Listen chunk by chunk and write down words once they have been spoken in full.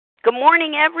Good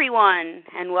morning, everyone,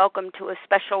 and welcome to a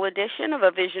special edition of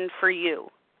A Vision for You.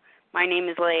 My name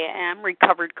is Leah M.,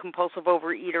 recovered compulsive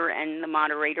overeater and the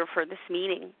moderator for this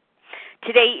meeting.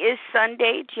 Today is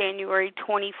Sunday, January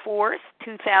 24th,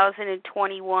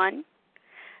 2021.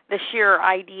 The share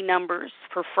ID numbers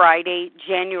for Friday,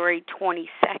 January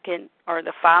 22nd are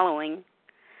the following.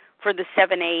 For the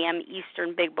 7 a.m.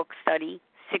 Eastern Big Book Study,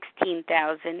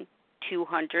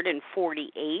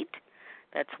 16,248.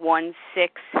 That's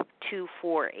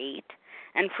 16248.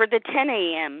 And for the 10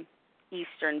 a.m.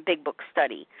 Eastern Big Book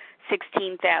Study,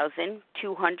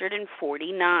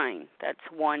 16,249. That's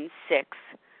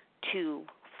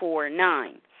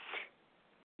 16249.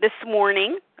 This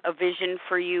morning, A Vision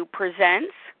for You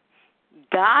presents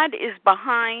God is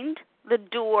Behind the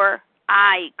Door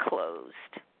I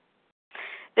Closed.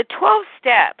 The 12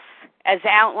 steps, as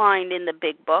outlined in the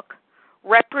Big Book,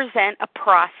 represent a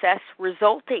process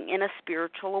resulting in a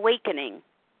spiritual awakening,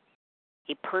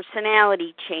 a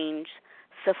personality change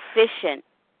sufficient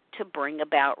to bring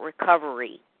about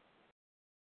recovery.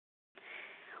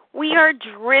 We are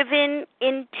driven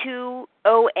into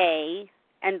OA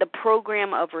and the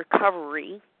program of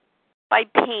recovery by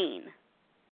pain,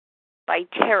 by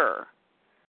terror,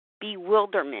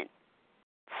 bewilderment,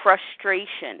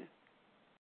 frustration,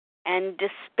 and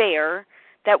despair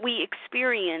that we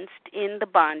experienced in the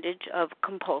bondage of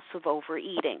compulsive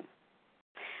overeating.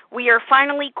 We are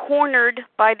finally cornered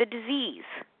by the disease.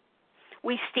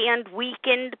 We stand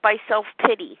weakened by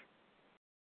self-pity,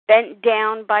 bent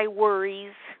down by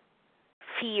worries,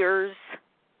 fears,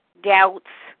 doubts,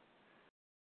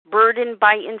 burdened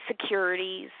by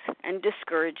insecurities and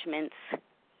discouragements,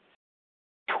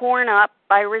 torn up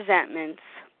by resentments,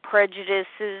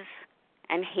 prejudices,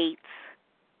 and hates,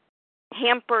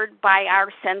 hampered by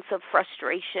our sense of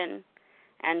frustration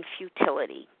and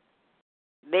futility.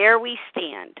 There we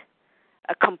stand,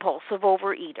 a compulsive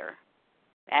overeater,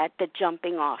 at the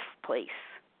jumping off place.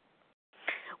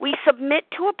 We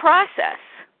submit to a process.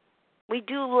 We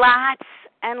do lots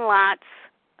and lots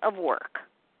of work.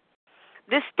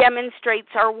 This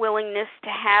demonstrates our willingness to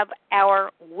have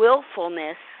our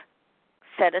willfulness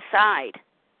set aside.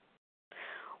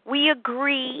 We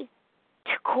agree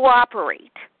to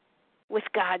cooperate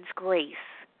with God's grace,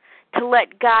 to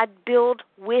let God build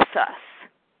with us,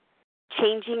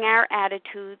 changing our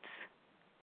attitudes,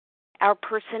 our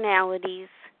personalities,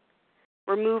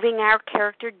 removing our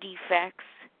character defects,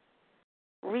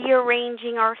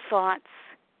 rearranging our thoughts,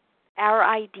 our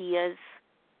ideas,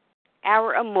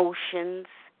 our emotions,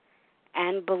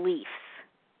 and beliefs.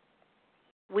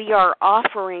 We are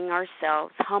offering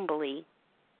ourselves humbly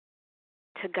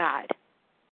to God.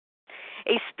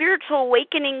 A spiritual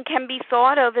awakening can be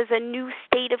thought of as a new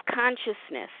state of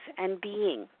consciousness and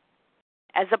being,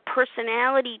 as a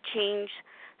personality change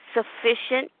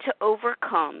sufficient to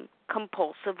overcome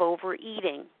compulsive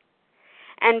overeating,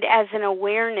 and as an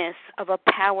awareness of a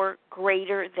power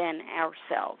greater than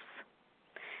ourselves.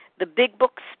 The Big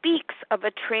Book speaks of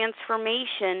a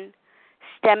transformation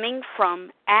stemming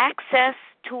from access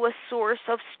to a source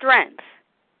of strength,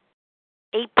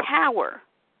 a power,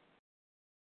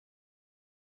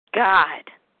 God,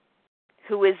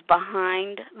 who is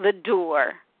behind the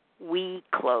door we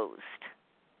closed.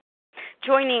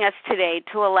 Joining us today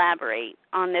to elaborate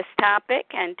on this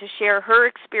topic and to share her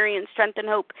experience, strength, and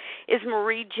hope is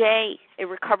Marie J., a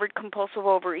recovered compulsive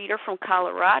overeater from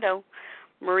Colorado.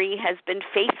 Marie has been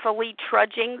faithfully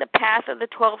trudging the path of the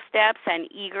 12 steps and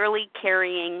eagerly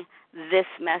carrying this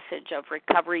message of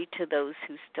recovery to those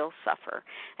who still suffer.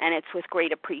 And it's with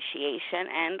great appreciation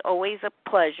and always a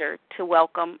pleasure to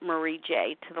welcome Marie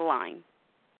J. to the line.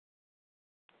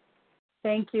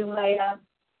 Thank you, Leah.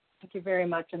 Thank you very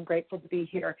much. I'm grateful to be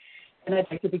here. And I'd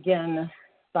like to begin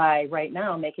by right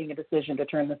now making a decision to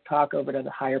turn this talk over to the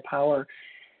higher power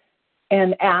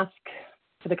and ask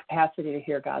for the capacity to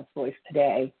hear God's voice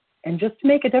today and just to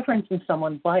make a difference in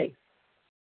someone's life.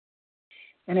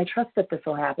 And I trust that this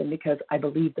will happen because I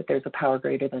believe that there's a power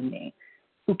greater than me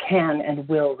who can and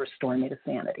will restore me to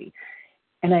sanity.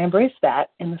 And I embrace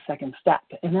that in the second step.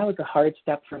 And that was a hard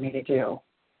step for me to do.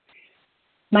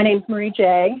 My name's Marie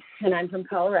J., and I'm from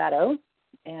Colorado.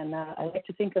 And I like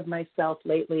to think of myself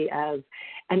lately as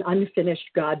an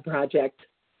unfinished God project.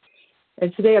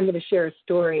 And today I'm going to share a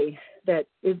story that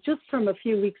is just from a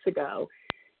few weeks ago.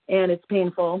 And it's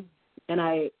painful. And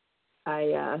I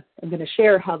am going to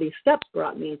share how these steps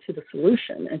brought me to the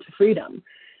solution and to freedom.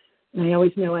 And I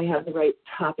always know I have the right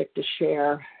topic to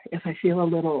share if I feel a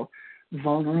little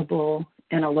vulnerable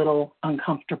and a little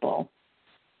uncomfortable.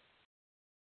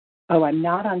 Oh, I'm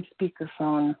not on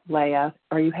speakerphone, Leah.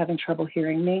 Are you having trouble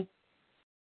hearing me?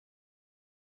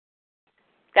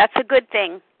 That's a good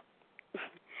thing.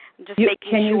 I'm just making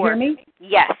sure. Can you hear me?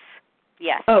 Yes.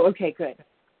 Yes. Oh, okay, good.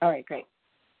 All right, great.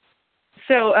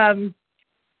 So, I'm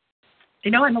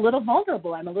a little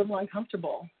vulnerable. I'm a little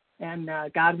uncomfortable. And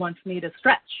God wants me to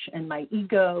stretch. And my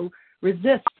ego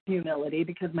resists humility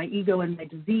because my ego and my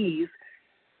disease,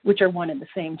 which are one and the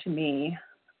same to me,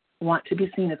 want to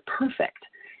be seen as perfect.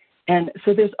 And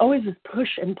so there's always this push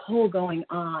and pull going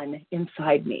on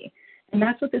inside me. And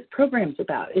that's what this program's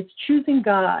about. It's choosing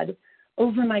God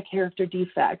over my character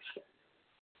defects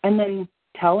and then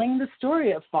telling the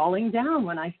story of falling down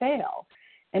when I fail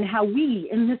and how we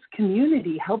in this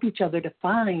community help each other to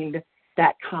find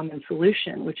that common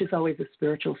solution, which is always a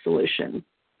spiritual solution.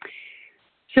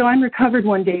 So I'm recovered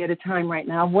one day at a time right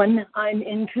now when I'm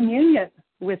in communion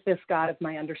with this God of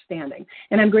my understanding.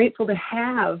 And I'm grateful to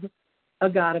have a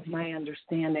God of my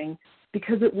understanding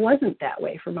because it wasn't that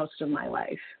way for most of my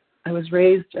life. I was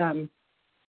raised in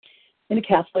a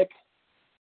Catholic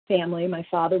family. My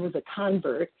father was a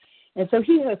convert, and so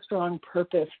he had a strong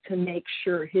purpose to make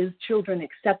sure his children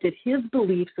accepted his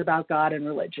beliefs about God and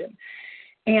religion.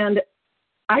 And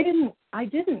I didn't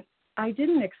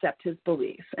accept his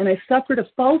beliefs, and I suffered a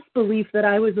false belief that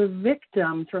I was a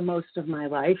victim for most of my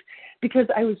life because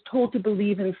I was told to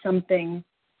believe in something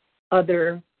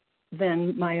other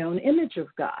than my own image of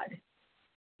God.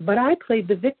 But I played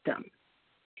the victim.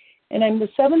 And I'm the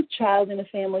seventh child in a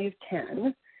family of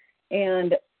 10,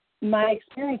 and my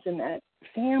experience in that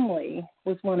family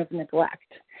was one of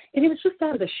neglect. And it was just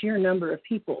out of the sheer number of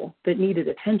people that needed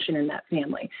attention in that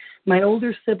family. My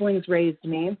older siblings raised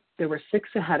me. There were 6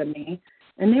 ahead of me,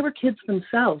 and they were kids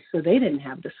themselves, so they didn't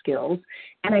have the skills.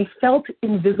 And I felt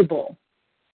invisible,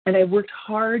 and I worked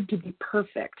hard to be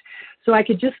perfect so I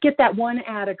could just get that one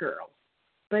atta girl.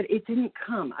 But it didn't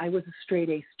come. I was a straight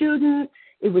A student.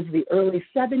 It was the early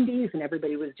 70s, and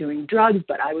everybody was doing drugs,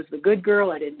 but I was the good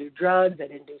girl. I didn't do drugs. I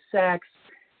didn't do sex.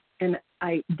 And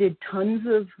I did tons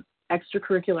of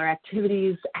extracurricular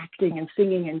activities, acting and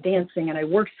singing and dancing, and I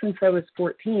worked since I was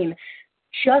 14,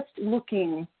 just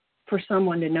looking for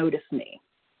someone to notice me.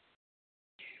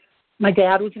 My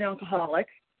dad was an alcoholic,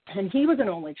 and he was an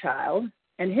only child,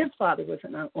 and his father was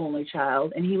an only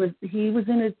child, and he was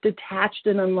in a detached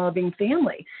and unloving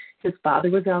family. His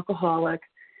father was alcoholic,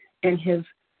 and his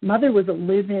mother was a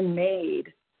live-in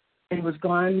maid and was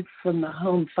gone from the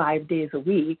home 5 days a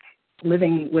week,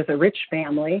 living with a rich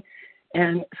family.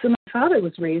 And so my father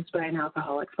was raised by an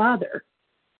alcoholic father.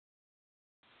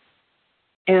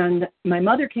 And my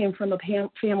mother came from a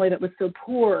family that was so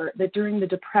poor that during the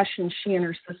Depression, she and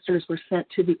her sisters were sent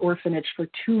to the orphanage for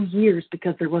 2 years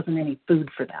because there wasn't any food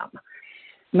for them.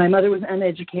 My mother was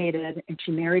uneducated, and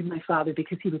she married my father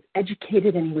because he was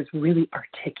educated and he was really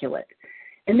articulate.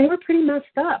 And they were pretty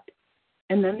messed up.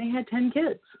 And then they had 10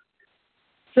 kids.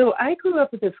 So I grew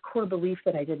up with this core belief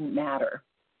that I didn't matter.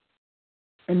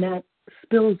 And that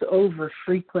spills over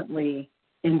frequently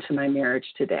into my marriage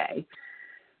today.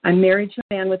 I'm married to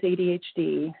a man with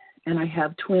ADHD, and I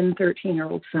have twin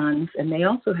 13-year-old sons, and they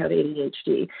also have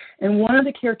ADHD. And one of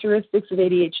the characteristics of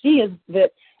ADHD is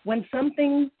that when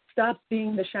something stops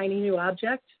being the shiny new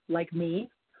object, like me,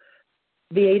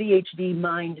 the ADHD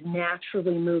mind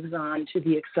naturally moves on to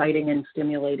the exciting and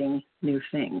stimulating new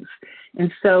things.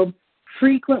 And so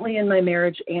frequently in my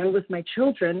marriage and with my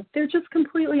children, they're just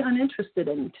completely uninterested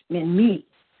in me.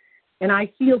 And I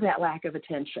feel that lack of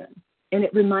attention. And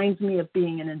it reminds me of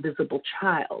being an invisible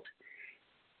child.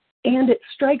 And it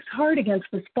strikes hard against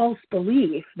this false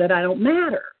belief that I don't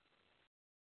matter.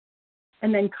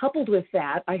 And then coupled with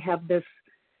that, I have this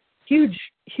huge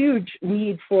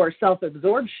need for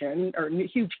self-absorption or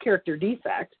huge character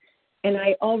defect. And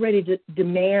I already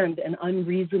demand an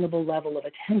unreasonable level of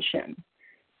attention.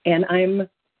 And I'm,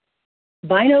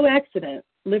 by no accident,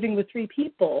 living with 3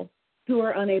 people who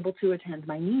are unable to attend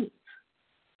my needs.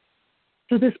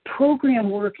 So this program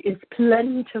work is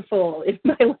plentiful in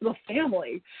my little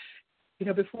family.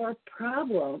 Before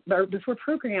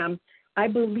program, I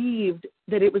believed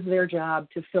that it was their job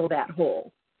to fill that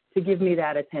hole, to give me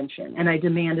that attention. And I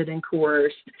demanded and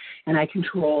coerced, and I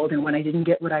controlled. And when I didn't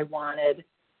get what I wanted,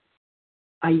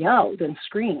 I yelled and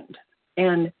screamed.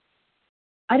 And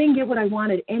I didn't get what I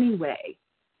wanted anyway,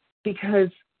 because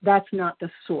that's not the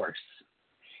source.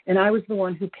 And I was the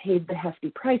one who paid the hefty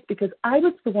price because I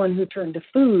was the one who turned to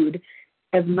food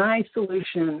as my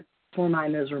solution for my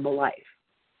miserable life.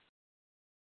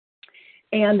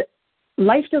 And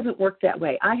life doesn't work that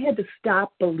way. I had to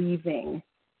stop believing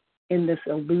in this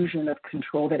illusion of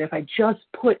control that if I just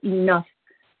put enough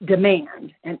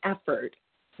demand and effort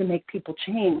to make people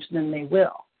change, then they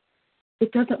will.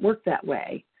 It doesn't work that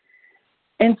way.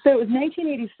 And so it was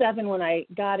 1987 when I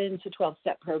got into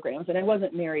 12-step programs, and I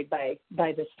wasn't married by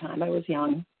this time. I was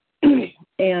young.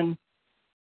 And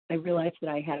I realized that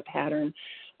I had a pattern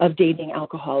of dating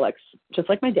alcoholics, just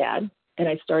like my dad. And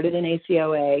I started in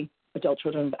ACOA, Adult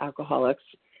Children of Alcoholics,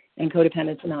 and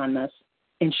Codependents Anonymous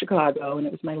in Chicago, and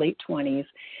it was my late 20s.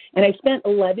 And I spent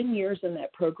 11 years in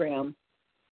that program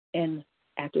and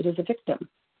acted as a victim.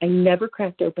 I never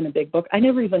cracked open a big book. I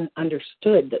never even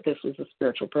understood that this was a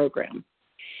spiritual program.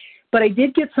 But I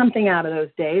did get something out of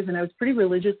those days, and I was pretty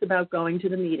religious about going to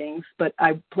the meetings, but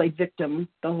I played victim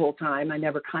the whole time. I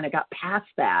never kind of got past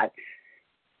that.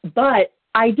 But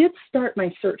I did start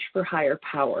my search for higher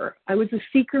power. I was a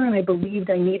seeker, and I believed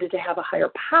I needed to have a higher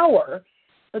power,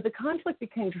 but the conflict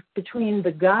between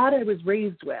the God I was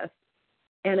raised with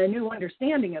and a new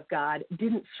understanding of God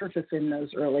didn't surface in those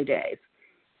early days.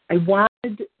 I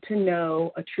wanted to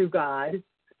know a true God,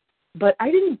 but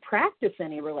I didn't practice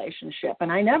any relationship,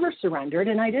 and I never surrendered,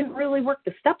 and I didn't really work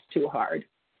the steps too hard.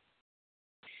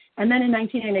 And then in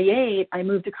 1998, I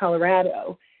moved to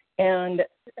Colorado, and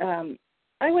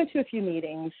I went to a few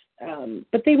meetings,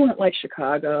 but they weren't like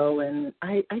Chicago, and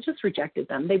I just rejected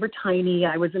them. They were tiny.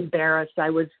 I was embarrassed. I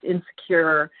was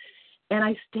insecure, and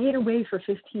I stayed away for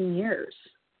 15 years.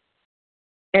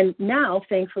 And now,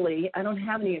 thankfully, I don't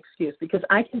have any excuse because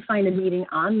I can find a meeting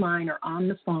online or on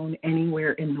the phone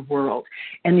anywhere in the world.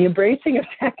 And the embracing of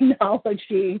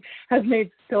technology has made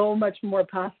so much more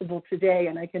possible today,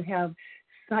 and I can have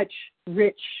such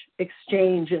rich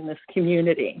exchange in this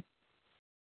community.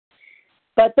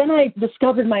 But then I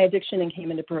discovered my addiction and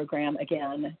came into program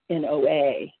again in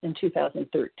OA in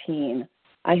 2013.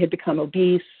 I had become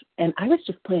obese, and I was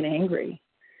just plain angry.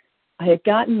 I had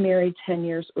gotten married 10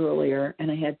 years earlier,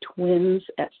 and I had twins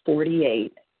at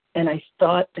 48, and I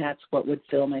thought that's what would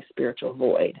fill my spiritual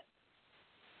void.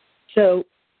 So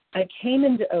I came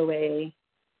into OA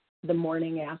the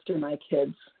morning after my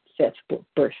kid's 5th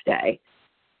birthday,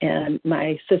 and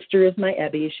my sister is my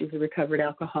Ebby. She's a recovered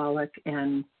alcoholic,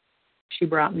 and she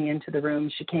brought me into the room.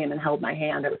 She came and held my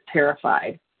hand. I was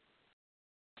terrified.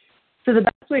 So the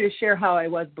best way to share how I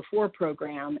was before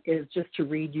program is just to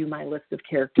read you my list of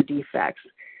character defects.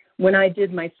 When I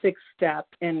did my 6th step,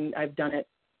 and I've done it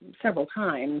several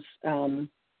times,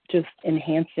 just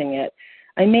enhancing it,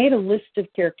 I made a list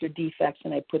of character defects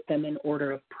and I put them in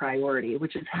order of priority,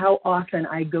 which is how often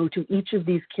I go to each of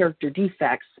these character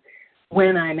defects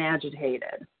when I'm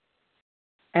agitated.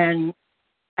 And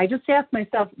I just ask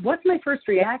myself, what's my first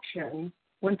reaction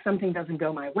when something doesn't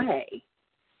go my way?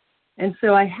 And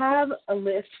so I have a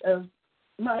list of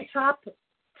my top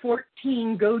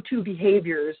 14 go-to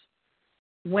behaviors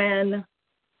when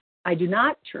I do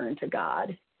not turn to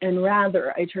God, and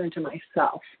rather I turn to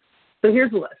myself. So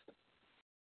here's a list.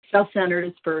 Self-centered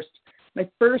is first. My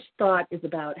first thought is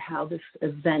about how this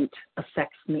event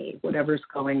affects me, whatever's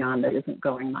going on that isn't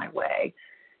going my way.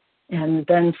 And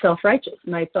then self-righteous.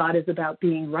 My thought is about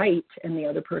being right and the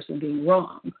other person being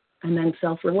wrong. And then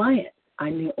self-reliant.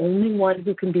 I'm the only one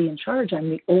who can be in charge. I'm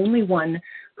the only one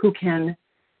who can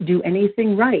do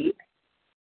anything right,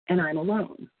 and I'm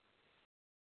alone.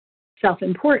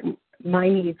 Self-important. My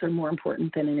needs are more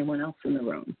important than anyone else in the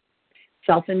room.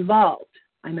 Self-involved.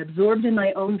 I'm absorbed in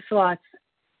my own thoughts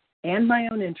and my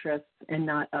own interests and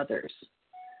not others.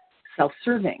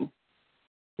 Self-serving,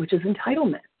 which is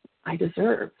entitlement. I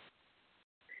deserve.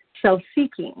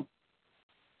 Self-seeking.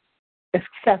 It's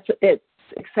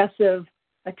excessive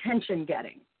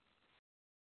attention-getting.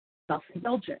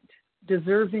 Self-indulgent,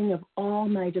 deserving of all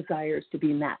my desires to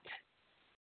be met.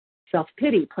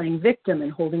 Self-pity, playing victim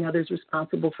and holding others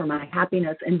responsible for my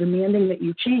happiness and demanding that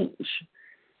you change.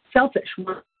 Selfish,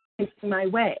 wanting my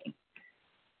way.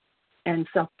 And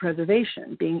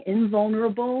self-preservation, being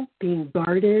invulnerable, being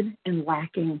guarded, and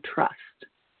lacking trust.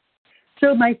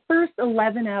 So my first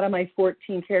 11 out of my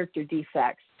 14 character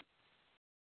defects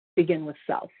begin with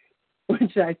self,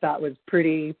 which I thought was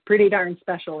pretty darn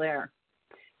special there.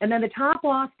 And then to top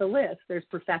off the list, there's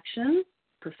perfection,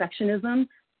 perfectionism,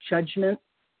 judgment,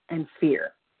 and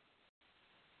fear.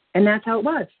 And that's how it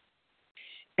was.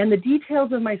 And the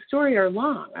details of my story are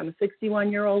long. I'm a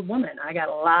 61-year-old woman. I got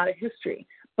a lot of history.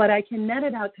 But I can net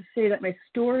it out to say that my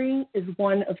story is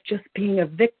one of just being a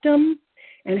victim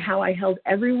and how I held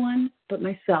everyone but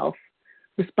myself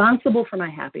responsible for my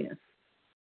happiness.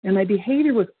 And my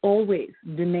behavior was always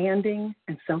demanding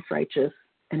and self-righteous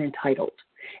and entitled.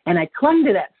 And I clung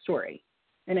to that story.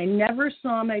 And I never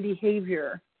saw my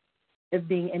behavior as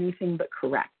being anything but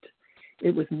correct.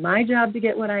 It was my job to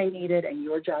get what I needed and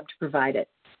your job to provide it.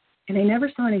 And I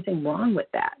never saw anything wrong with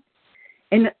that.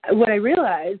 And what I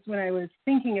realized when I was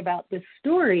thinking about this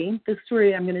story, the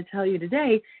story I'm going to tell you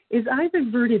today, is I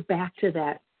reverted back to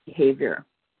that behavior.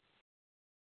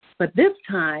 But this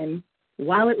time,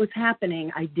 while it was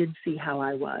happening, I did see how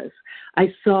I was.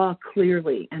 I saw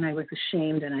clearly, and I was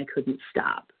ashamed, and I couldn't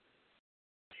stop.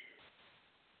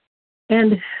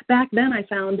 And back then, I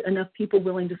found enough people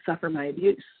willing to suffer my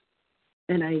abuse,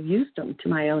 and I used them to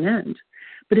my own end.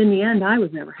 But in the end, I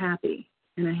was never happy,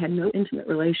 and I had no intimate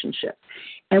relationship.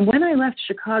 And when I left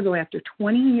Chicago after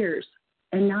 20 years,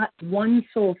 and not one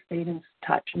soul stayed in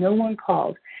touch, no one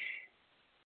called,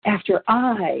 after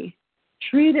I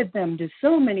treated them to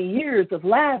so many years of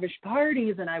lavish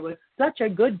parties, and I was such a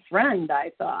good friend,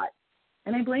 I thought.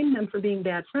 And I blamed them for being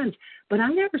bad friends. But I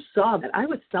never saw that. I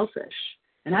was selfish,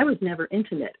 and I was never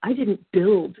intimate. I didn't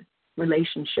build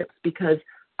relationships because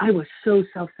I was so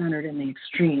self-centered in the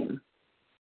extreme.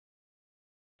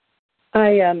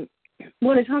 I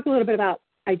want to talk a little bit about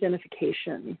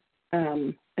identification.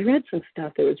 I read some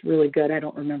stuff that was really good. I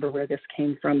don't remember where this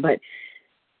came from, but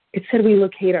it said we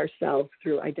locate ourselves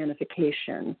through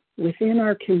identification within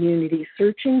our community,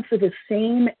 searching for the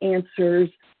same answers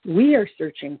we are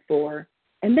searching for,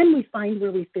 and then we find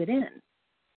where we fit in.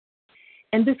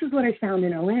 And this is what I found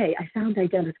in OA. I found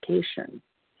identification.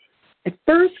 At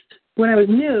first, when I was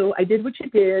new, I did what you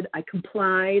did. I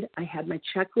complied. I had my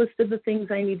checklist of the things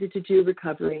I needed to do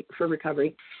for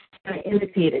recovery, and I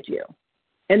imitated you.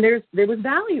 And there was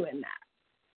value in that.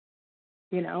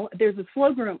 You know, there's a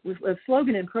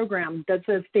slogan and program that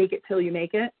says, fake it till you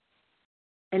make it.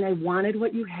 And I wanted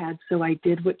what you had, so I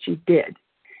did what you did,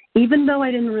 even though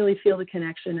I didn't really feel the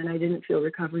connection and I didn't feel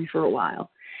recovery for a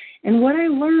while. And what I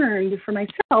learned for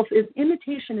myself is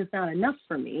imitation is not enough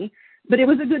for me, but it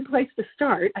was a good place to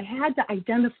start. I had to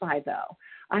identify, though.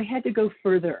 I had to go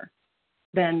further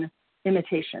than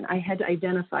imitation. I had to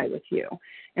identify with you,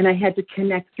 and I had to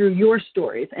connect through your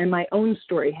stories, and my own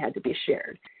story had to be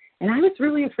shared. And I was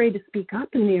really afraid to speak up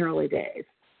in the early days.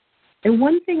 And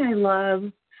one thing I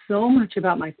love so much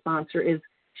about my sponsor is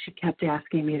she kept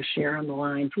asking me to share on the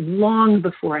lines long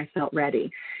before I felt ready.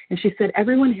 And she said,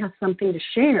 everyone has something to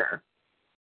share.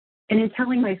 And in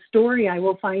telling my story, I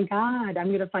will find God. I'm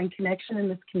going to find connection in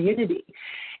this community.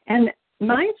 And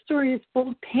my story is full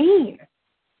of pain.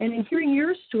 And in hearing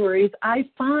your stories, I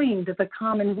find the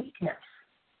common weakness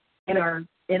in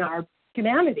our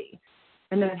humanity.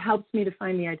 And that helps me to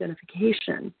find the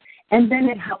identification. And then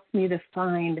it helps me to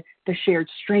find the shared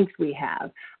strength we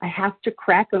have. I have to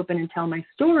crack open and tell my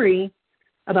story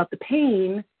about the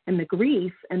pain and the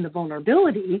grief and the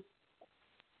vulnerability.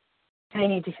 I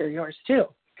need to hear yours too.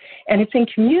 And it's in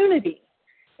community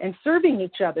and serving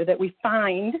each other that we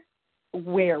find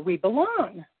where we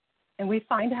belong. And we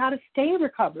find how to stay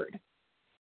recovered.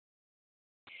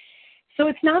 So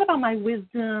it's not about my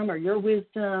wisdom or your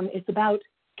wisdom. It's about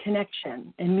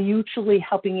connection and mutually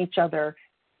helping each other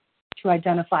to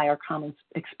identify our common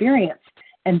experience.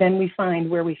 And then we find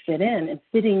where we fit in. And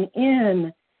fitting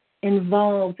in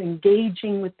involves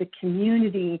engaging with the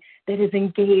community that is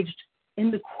engaged in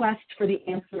the quest for the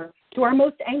answer to our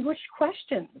most anguished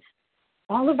questions,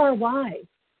 all of our whys.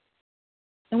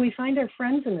 And we find our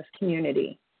friends in this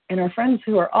community and our friends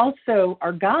who are also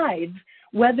our guides,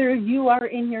 whether you are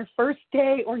in your first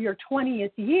day or your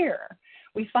 20th year.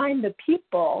 We find the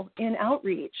people in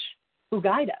outreach who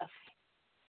guide us,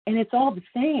 and it's all the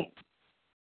same.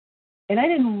 And I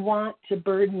didn't want to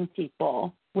burden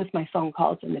people with my phone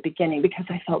calls in the beginning because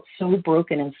I felt so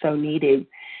broken and so needy.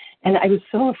 And I was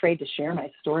so afraid to share my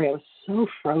story. I was so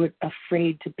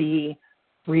afraid to be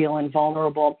real and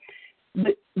vulnerable.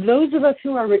 But those of us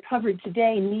who are recovered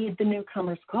today need the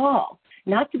newcomer's call,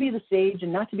 not to be the sage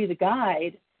and not to be the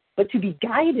guide, but to be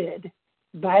guided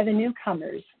by the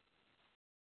newcomers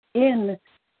in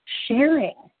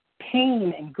sharing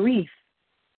pain and grief.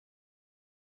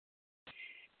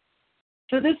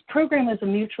 So this program is a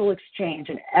mutual exchange,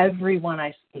 and everyone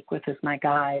I speak with is my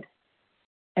guide.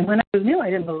 And when I was new, I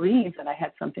didn't believe that I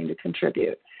had something to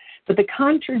contribute. But the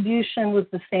contribution was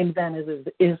the same then as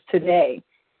it is today.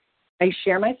 I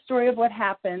share my story of what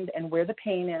happened and where the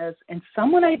pain is, and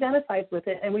someone identifies with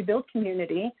it, and we build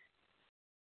community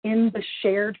in the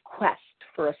shared quest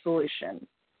for a solution.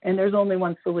 And there's only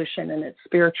one solution, and it's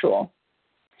spiritual.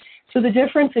 So the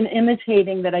difference in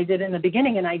imitating that I did in the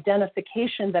beginning and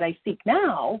identification that I seek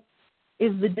now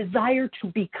is the desire to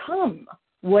become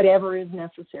whatever is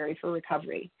necessary for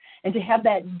recovery and to have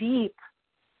that deep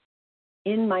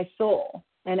in my soul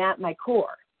and at my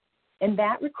core. And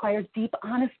that requires deep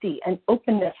honesty and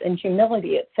openness and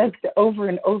humility. It says it over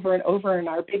and over and over in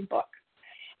our big book.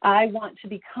 I want to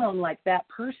become like that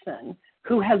person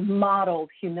who has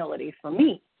modeled humility for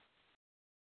me.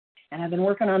 And I've been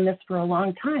working on this for a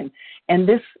long time. And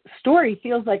this story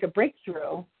feels like a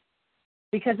breakthrough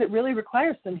because it really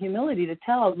requires some humility to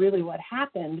tell really what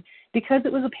happened, because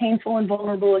it was a painful and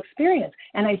vulnerable experience.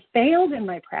 And I failed in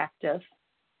my practice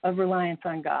of reliance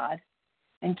on God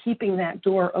and keeping that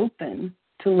door open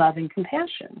to love and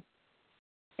compassion.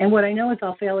 And what I know is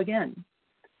I'll fail again.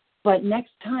 But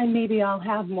next time, maybe I'll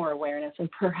have more awareness, and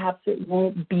perhaps it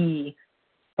won't be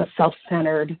as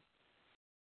self-centered,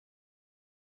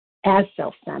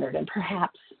 and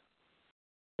perhaps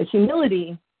the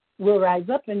humility will rise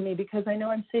up in me because I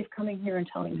know I'm safe coming here and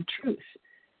telling the truth.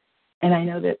 And I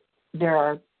know that there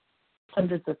are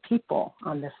hundreds of people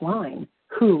on this line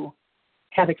who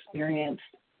have experienced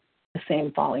the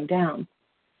same falling down.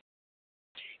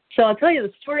 So I'll tell you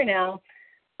the story now.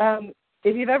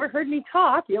 If you've ever heard me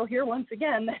talk, you'll hear once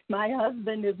again that my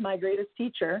husband is my greatest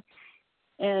teacher.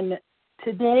 And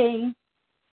today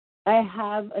I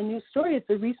have a new story. It's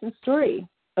a recent story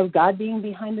of God being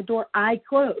behind the door I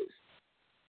closed.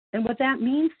 And what that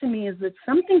means to me is that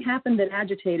something happened that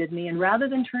agitated me, and rather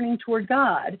than turning toward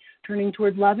God, turning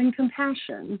toward love and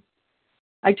compassion,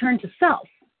 I turned to self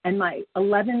and my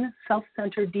 11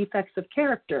 self-centered defects of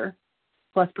character,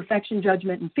 plus perfection,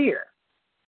 judgment, and fear.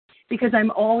 Because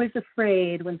I'm always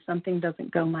afraid when something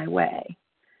doesn't go my way.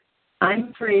 I'm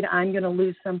afraid I'm going to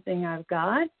lose something I've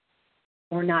got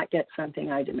or not get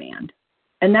something I demand.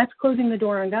 And that's closing the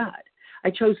door on God. I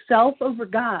chose self over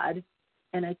God,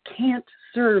 and I can't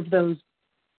serve those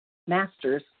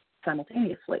masters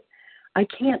simultaneously. I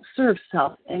can't serve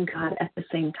self and God at the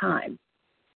same time.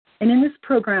 And in this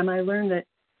program, I learned that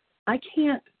I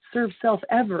can't serve self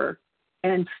ever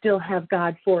and still have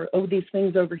God for, these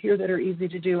things over here that are easy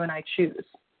to do and I choose.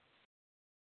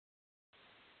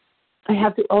 I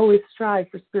have to always strive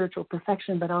for spiritual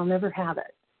perfection, but I'll never have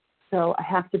it. So I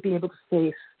have to be able to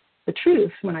face the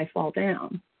truth when I fall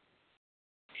down.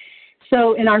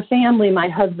 So in our family, my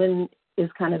husband is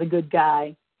kind of the good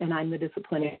guy, and I'm the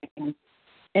disciplinating. And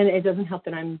it doesn't help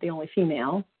that I'm the only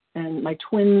female, and my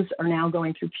twins are now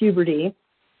going through puberty,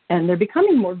 and they're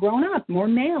becoming more grown up, more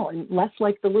male, and less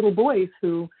like the little boys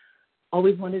who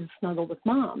always wanted to snuggle with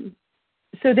mom.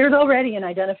 So there's already an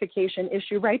identification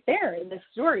issue right there in this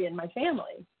story in my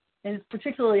family. And it's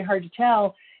particularly hard to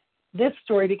tell this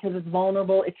story because it's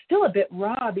vulnerable. It's still a bit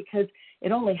raw because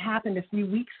it only happened a few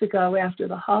weeks ago after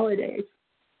the holidays.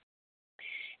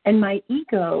 And my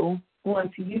ego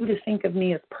wants you to think of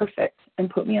me as perfect and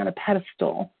put me on a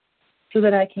pedestal so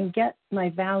that I can get my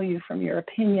value from your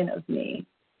opinion of me.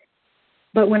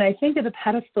 But when I think of the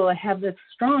pedestal, I have this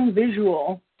strong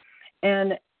visual.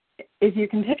 And if you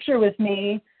can picture with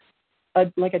me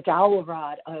like a dowel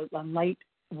rod, a light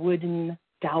wooden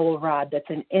dowel rod that's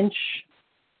an inch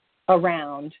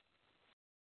around,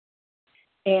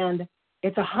 and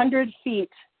it's 100 feet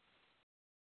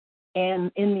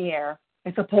and in the air.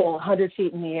 It's a pole 100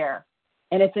 feet in the air,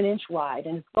 and it's an inch wide,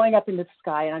 and it's going up into the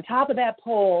sky. And on top of that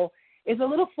pole is a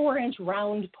little 4-inch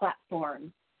round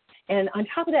platform. And on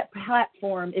top of that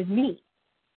platform is me,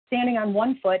 standing on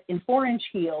one foot in 4-inch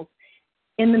heels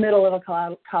in the middle of a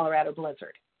Colorado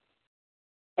blizzard.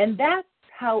 And that's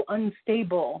how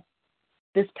unstable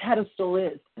this pedestal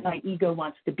is my ego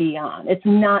wants to be on. It's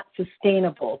not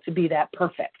sustainable to be that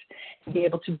perfect, to be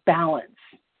able to balance.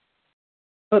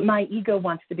 But my ego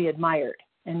wants to be admired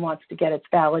and wants to get its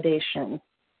validation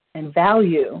and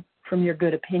value from your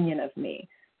good opinion of me.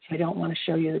 So I don't want to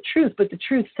show you the truth, but the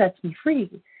truth sets me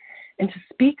free. And to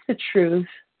speak the truth,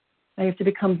 I have to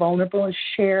become vulnerable and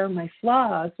share my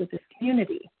flaws with this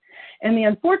community. And the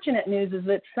unfortunate news is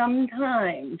that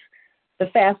sometimes the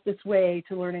fastest way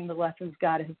to learning the lessons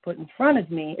God has put in front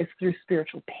of me is through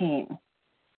spiritual pain,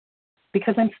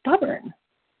 because I'm stubborn.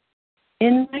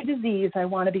 In my disease, I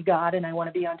want to be God and I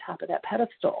want to be on top of that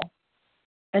pedestal.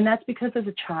 And that's because as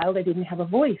a child, I didn't have a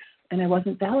voice and I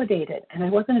wasn't validated and I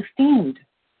wasn't esteemed.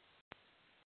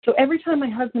 So every time my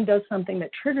husband does something that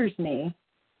triggers me,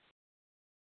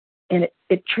 and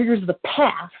it triggers the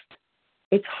past,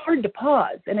 it's hard to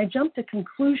pause. And I jump to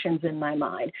conclusions in my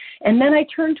mind. And then I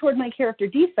turn toward my character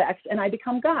defects and I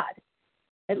become God.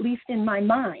 At least in my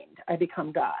mind, I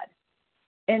become God.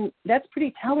 And that's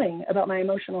pretty telling about my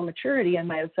emotional maturity and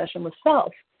my obsession with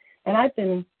self. And I've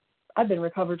been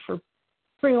recovered for a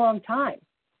pretty long time.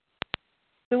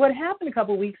 So what happened a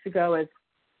couple weeks ago is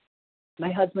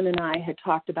my husband and I had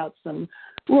talked about some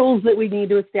rules that we need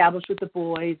to establish with the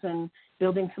boys and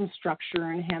building some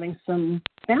structure and having some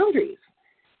boundaries.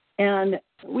 And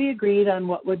we agreed on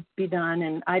what would be done,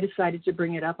 and I decided to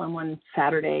bring it up on one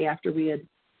Saturday after we had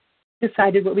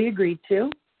decided what we agreed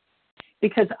to,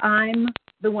 because I'm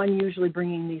the one usually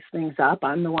bringing these things up.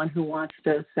 I'm the one who wants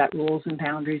to set rules and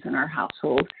boundaries in our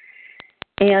household.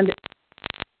 And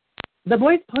the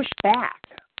boys pushed back.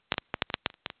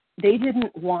 They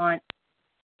didn't want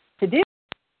to do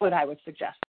what I was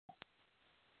suggesting.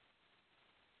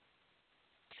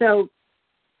 So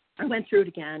I went through it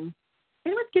again. It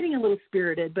was getting a little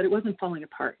spirited, but it wasn't falling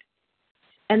apart.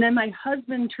 And then my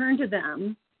husband turned to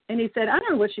them and he said, I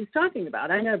don't know what she's talking about.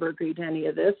 I never agreed to any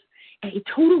of this. And he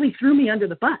totally threw me under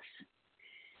the bus.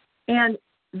 And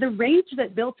the rage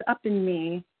that built up in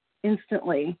me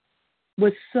instantly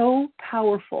was so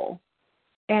powerful.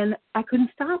 And I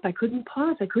couldn't stop. I couldn't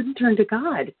pause. I couldn't turn to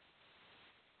God.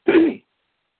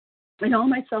 And all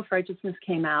my self-righteousness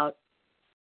came out.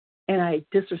 And I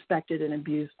disrespected and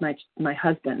abused my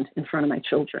husband in front of my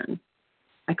children.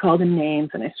 I called him names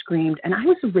and I screamed. And I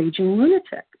was a raging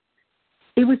lunatic.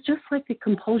 It was just like the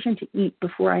compulsion to eat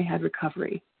before I had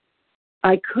recovery.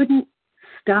 I couldn't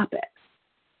stop it.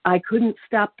 I couldn't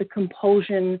stop the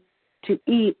compulsion to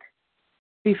eat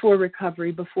before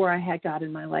recovery, before I had God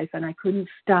in my life. And I couldn't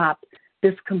stop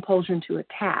this compulsion to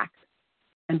attack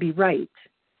and be right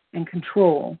and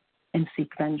control and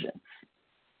seek vengeance.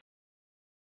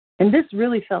 And this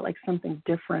really felt like something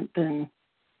different than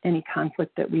any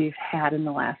conflict that we've had in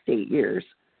the last 8 years.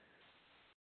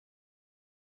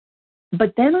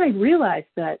 But then I realized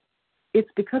that it's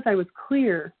because I was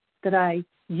clear that I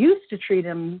used to treat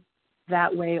him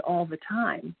that way all the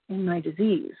time in my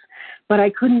disease, but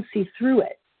I couldn't see through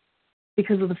it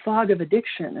because of the fog of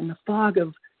addiction and the fog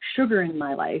of sugar in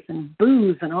my life and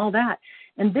booze and all that.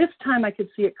 And this time I could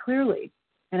see it clearly,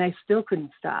 and I still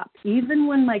couldn't stop, even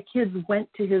when my kids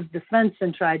went to his defense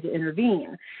and tried to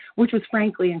intervene, which was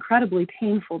frankly incredibly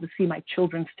painful to see my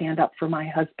children stand up for my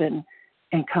husband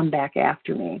and come back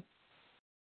after me.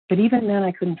 But even then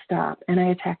I couldn't stop, and I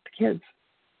attacked the kids.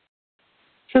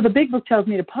 So the big book tells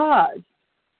me to pause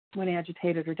when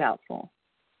agitated or doubtful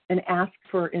and ask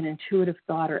for an intuitive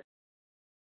thought or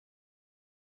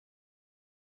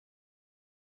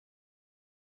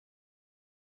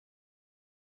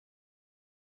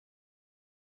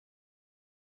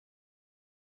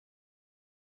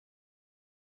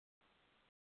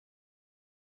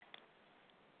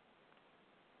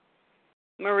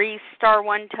Marie,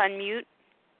 *1 to unmute.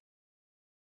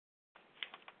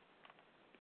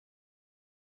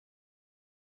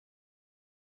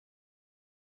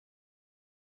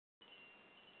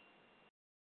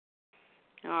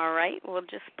 All right, we'll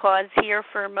just pause here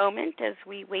for a moment as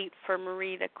we wait for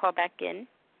Marie to call back in.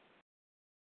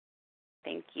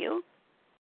 Thank you.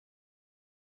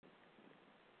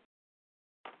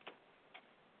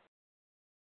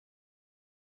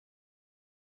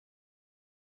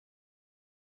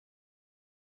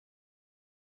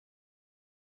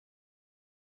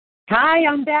 Hi,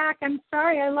 I'm back. I'm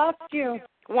sorry I lost you.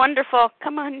 Wonderful.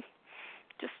 Come on.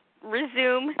 Just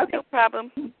resume. Okay. No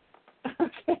problem.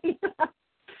 Okay.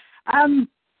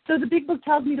 So the big book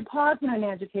tells me to pause when I'm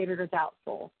agitated or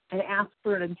doubtful and ask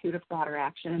for an intuitive thought or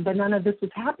action. But none of this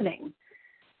was happening.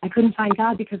 I couldn't find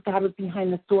God because God was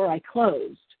behind this door I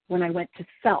closed when I went to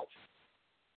self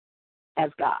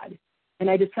as God. And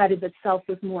I decided that self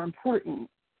was more important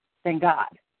than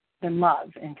God, than love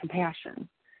and compassion.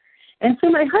 And so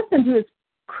my husband, to his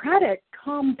credit,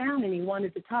 calmed down and he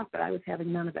wanted to talk, but I was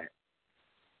having none of it.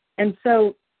 And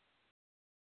so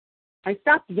I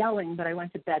stopped yelling, but I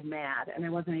went to bed mad, and I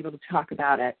wasn't able to talk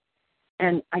about it.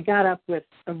 And I got up with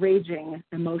a raging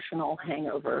emotional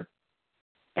hangover,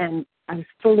 and I was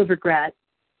full of regret,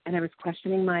 and I was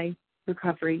questioning my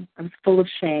recovery. I was full of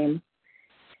shame.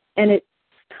 And it's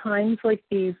times like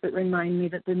these that remind me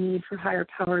that the need for higher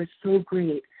power is so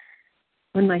great,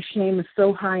 when my shame is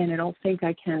so high and I don't think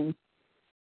I can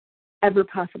ever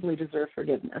possibly deserve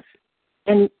forgiveness.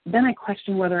 And then I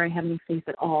question whether I have any faith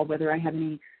at all, whether I have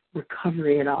any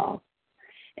recovery at all.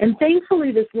 And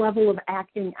thankfully, this level of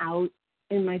acting out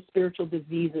in my spiritual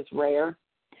disease is rare.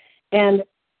 And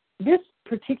this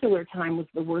particular time was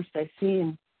the worst I've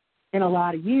seen in a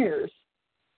lot of years.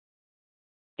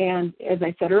 And as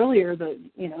I said earlier, the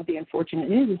unfortunate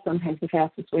news is sometimes the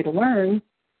fastest way to learn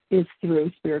is through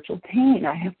spiritual pain.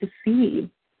 I have to see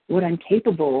what I'm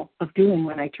capable of doing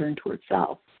when I turn towards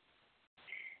self.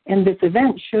 And this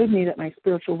event showed me that my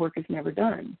spiritual work is never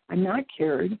done. I'm not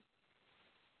cured.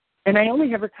 And I only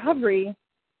have recovery,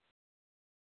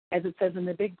 as it says in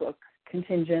the big book,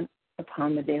 contingent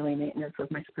upon the daily maintenance of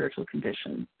my spiritual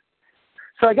condition.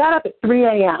 So I got up at 3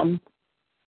 a.m.,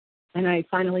 and I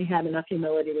finally had enough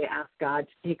humility to ask God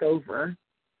to take over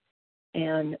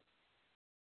and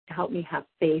help me have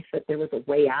faith that there was a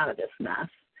way out of this mess.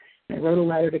 And I wrote a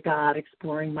letter to God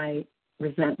exploring my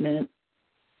resentment.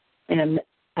 And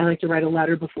I like to write a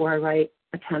letter before I write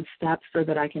a 10th step so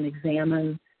that I can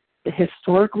examine the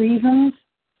historic reasons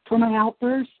for my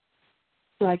outbursts,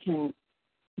 so I can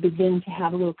begin to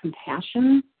have a little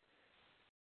compassion,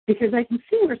 because I can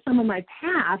see where some of my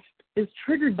past is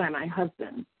triggered by my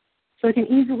husband. So I can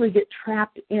easily get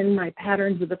trapped in my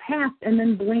patterns of the past and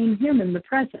then blame him in the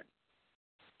present.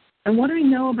 And what I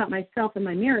know about myself and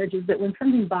my marriage is that when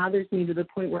something bothers me to the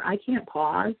point where I can't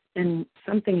pause and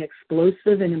something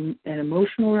explosive and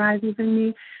emotional rises in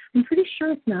me, I'm pretty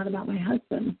sure it's not about my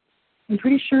husband. I'm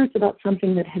pretty sure it's about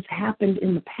something that has happened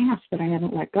in the past that I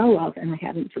haven't let go of and I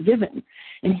haven't forgiven.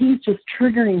 And he's just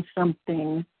triggering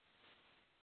something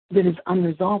that is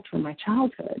unresolved from my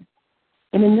childhood.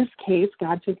 And in this case,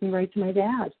 God took me right to my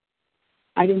dad.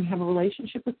 I didn't have a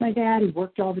relationship with my dad. He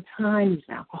worked all the time. He was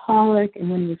an alcoholic. And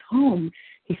when he was home,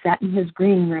 he sat in his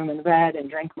green room and read and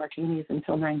drank martinis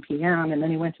until 9 p.m. And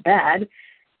then he went to bed,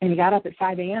 and he got up at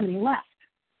 5 a.m. and he left.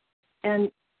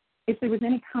 And if there was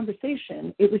any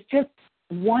conversation, it was just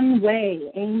one way,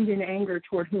 aimed in anger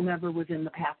toward whomever was in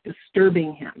the path,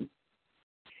 disturbing him.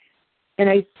 And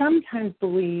I sometimes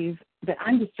believe that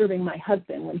I'm disturbing my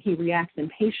husband when he reacts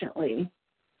impatiently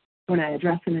when I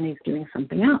address him and he's doing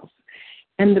something else.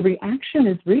 And the reaction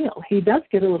is real. He does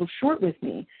get a little short with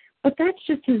me, but that's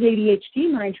just his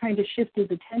ADHD mind trying to shift his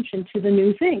attention to the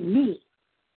new thing, me.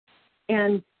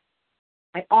 And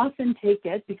I often take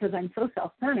it, because I'm so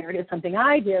self-centered, as something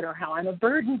I did, or how I'm a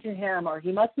burden to him, or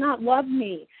he must not love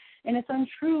me. And it's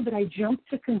untrue, but I jump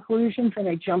to conclusions and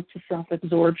I jump to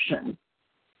self-absorption.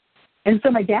 And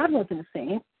so my dad wasn't a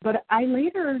saint, but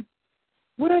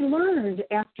what I learned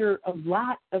after a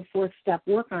lot of fourth step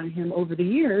work on him over the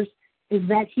years is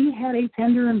that he had a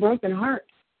tender and broken heart.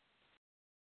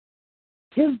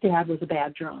 His dad was a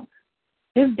bad drunk.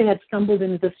 His dad stumbled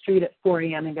into the street at 4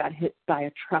 a.m. and got hit by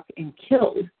a truck and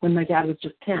killed when my dad was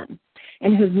just 10.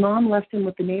 And his mom left him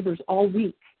with the neighbors all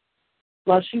week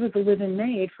while she was a live-in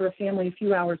maid for a family a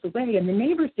few hours away. And the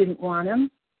neighbors didn't want him,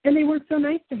 and they weren't so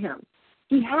nice to him.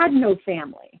 He had no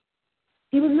family.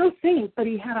 He was no saint, but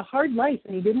he had a hard life,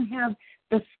 and he didn't have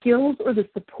the skills or the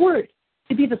support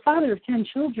to be the father of 10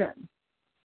 children.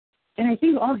 And I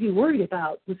think all he worried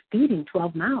about was feeding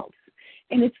 12 mouths.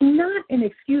 And it's not an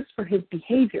excuse for his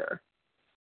behavior,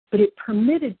 but it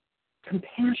permitted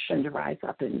compassion to rise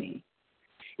up in me.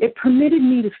 It permitted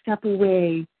me to step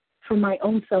away from my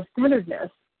own self-centeredness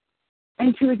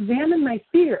and to examine my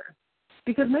fear.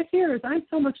 Because my fear is I'm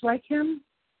so much like him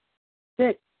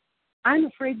that I'm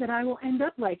afraid that I will end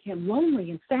up like him,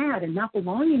 lonely and sad and not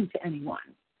belonging to anyone.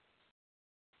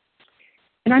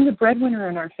 And I'm the breadwinner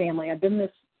in our family. I've been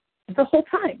this the whole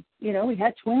time. You know, we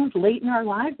had twins late in our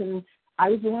lives, and I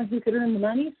was the one who could earn the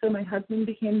money, so my husband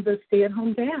became the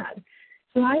stay-at-home dad.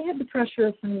 So I had the pressure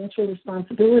of financial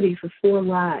responsibility for 4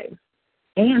 lives,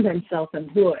 and I'm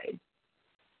self-employed.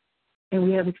 And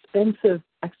we have expensive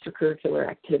extracurricular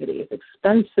activities,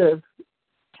 expensive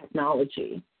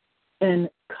technology, and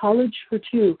college for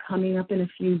 2 coming up in a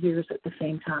few years at the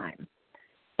same time.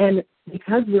 And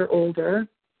because we're older,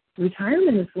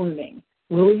 retirement is looming.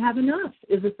 Will we have enough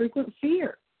is a frequent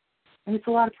fear, and it's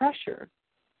a lot of pressure.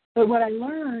 But what I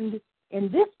learned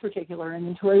in this particular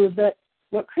inventory was that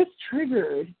what Chris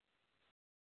triggered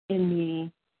in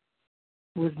me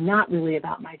was not really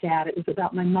about my dad. It was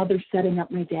about my mother setting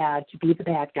up my dad to be the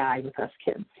bad guy with us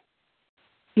kids.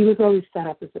 He was always set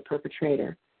up as the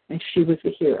perpetrator, and she was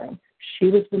the hero. She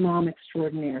was the mom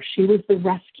extraordinaire. She was the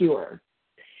rescuer.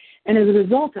 And as a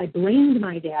result, I blamed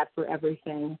my dad for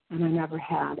everything, and I never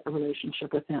had a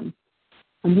relationship with him.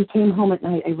 When he came home at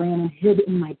night, I ran and hid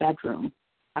in my bedroom.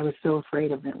 I was so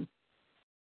afraid of him.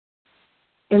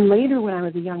 And later, when I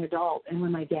was a young adult, and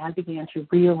when my dad began to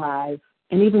realize,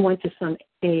 and even went to some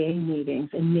AA meetings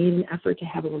and made an effort to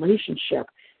have a relationship,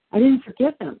 I didn't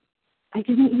forgive him. I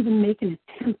didn't even make an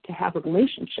attempt to have a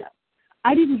relationship.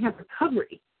 I didn't have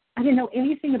recovery. I didn't know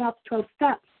anything about the 12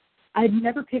 steps. I had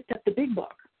never picked up the big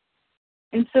book.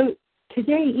 And so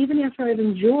today, even after I've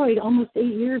enjoyed almost 8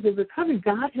 years of recovery,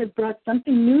 God has brought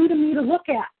something new to me to look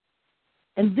at.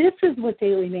 And this is what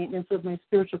daily maintenance of my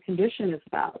spiritual condition is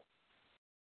about.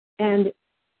 And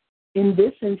in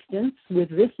this instance, with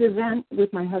this event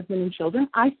with my husband and children,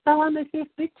 I fell on my face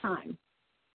big time.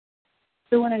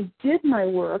 So when I did my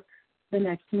work the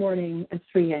next morning at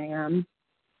 3 a.m.,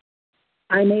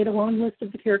 I made a long list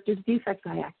of the character's defects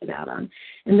I acted out on.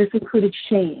 And this included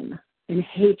shame and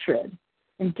hatred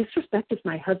and disrespect of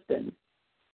my husband,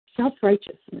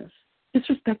 self-righteousness,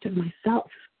 disrespect of myself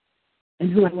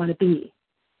and who I want to be,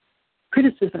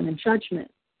 criticism and judgment,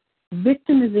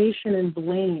 victimization and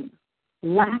blame,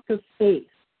 lack of faith,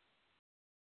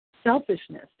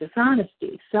 selfishness,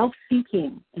 dishonesty,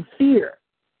 self-seeking, and fear.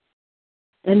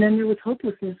 And then there was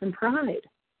hopelessness and pride.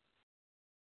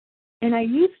 And I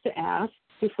used to ask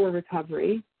before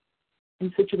recovery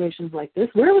in situations like this,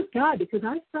 where was God? Because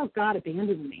I felt God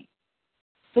abandoned me.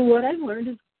 So what I've learned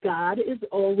is God is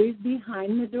always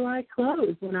behind the door I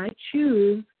close when I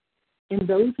choose in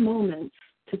those moments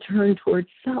to turn towards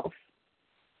self.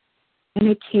 And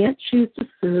I can't choose to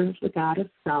serve the God of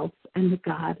self and the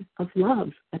God of love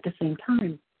at the same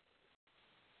time.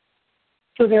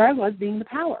 So there I was being the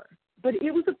power. But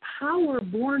it was a power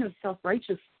born of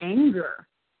self-righteous anger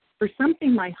for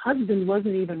something my husband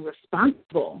wasn't even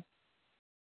responsible.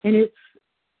 And it's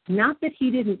not that he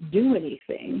didn't do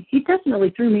anything. He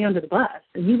definitely threw me under the bus,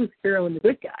 and he was the hero and the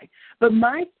good guy. But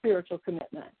my spiritual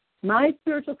commitment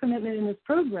in this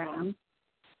program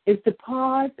is to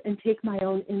pause and take my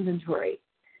own inventory.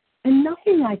 And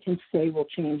nothing I can say will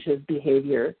change his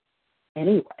behavior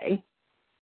anyway.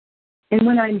 And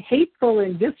when I'm hateful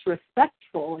and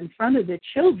disrespectful in front of the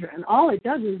children, all it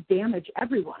does is damage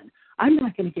everyone. I'm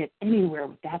not going to get anywhere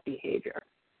with that behavior.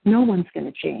 No one's going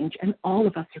to change, and all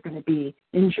of us are going to be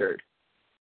injured.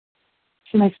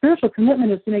 So my spiritual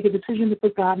commitment is to make a decision to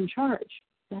put God in charge.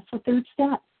 That's the third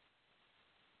step.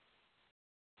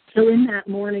 So in that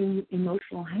morning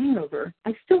emotional hangover,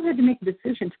 I still had to make a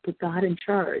decision to put God in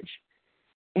charge.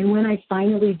 And when I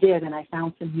finally did, and I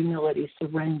found some humility,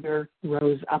 surrender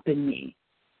rose up in me.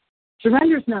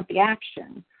 Surrender is not the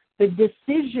action. The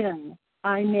decision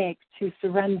I make to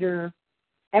surrender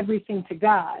everything to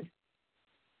God,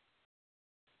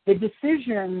 the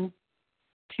decision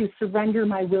to surrender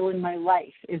my will in my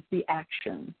life is the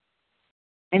action.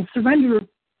 And surrender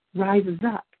rises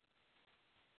up.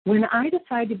 When I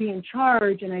decide to be in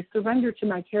charge and I surrender to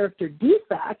my character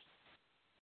defects,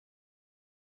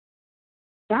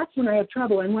 that's when I have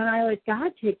trouble. And when I let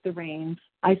God take the reins,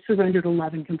 I surrender to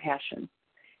love and compassion.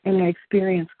 And I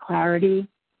experience clarity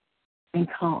and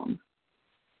calm.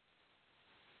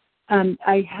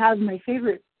 I have my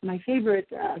favorite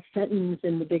sentence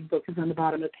in the big book is on the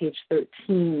bottom of page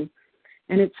 13.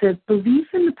 And it says, belief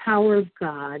in the power of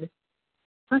God,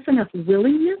 plus enough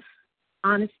willingness,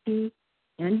 honesty,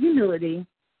 and humility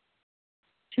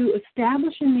to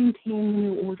establish and maintain the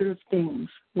new order of things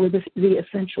were the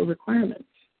essential requirements.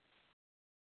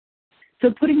 So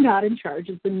putting God in charge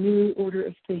is the new order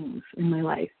of things in my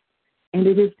life, and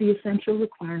it is the essential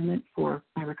requirement for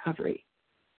my recovery.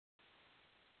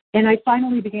 And I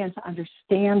finally began to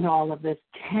understand all of this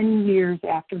 10 years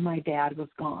after my dad was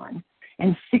gone,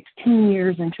 and 16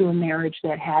 years into a marriage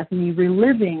that has me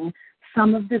reliving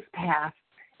some of this past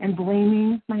and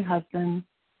blaming my husband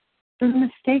for the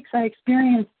mistakes I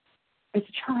experienced as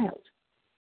a child.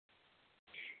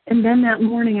 And then that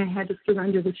morning I had to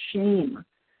surrender the shame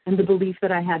and the belief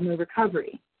that I had no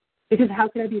recovery. Because how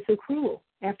could I be so cruel?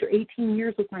 After 18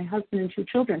 years with my husband and 2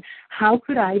 children, how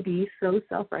could I be so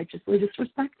self-righteously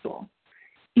disrespectful?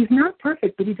 He's not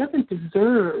perfect, but he doesn't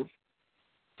deserve,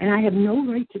 and I have no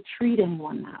right to treat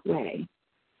anyone that way.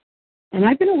 And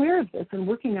I've been aware of this and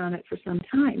working on it for some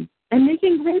time and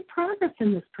making great progress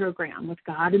in this program with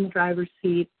God in the driver's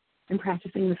seat and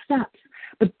practicing the steps.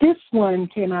 But this one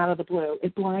came out of the blue.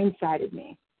 It blindsided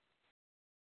me.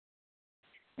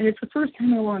 And it's the first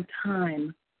time in a long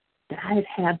time that I've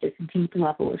had this deep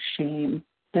level of shame,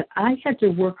 that I had to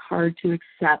work hard to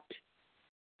accept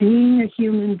being a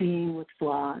human being with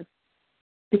flaws,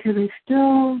 because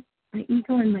my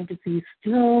ego and my disease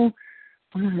still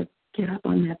want to get up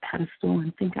on that pedestal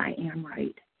and think I am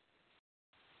right.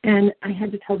 And I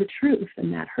had to tell the truth,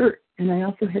 and that hurt. And I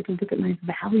also had to look at my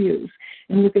values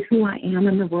and look at who I am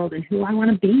in the world and who I want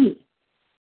to be.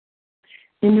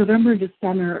 In November and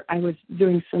December, I was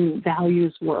doing some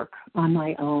values work on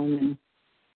my own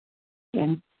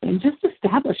and just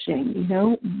establishing,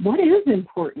 what is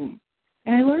important.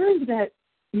 And I learned that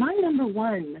my number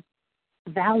one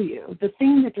value, the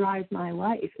thing that drives my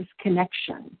life, is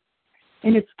connection.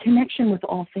 And it's connection with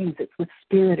all things. It's with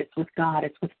spirit, it's with God,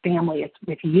 it's with family, it's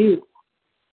with you.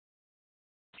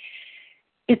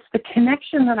 It's the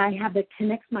connection that I have that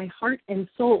connects my heart and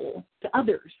soul to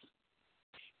others.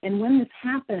 And when this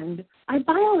happened, I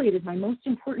violated my most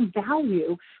important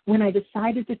value when I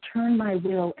decided to turn my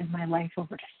will and my life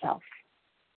over to self.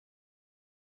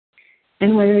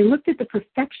 And when I looked at the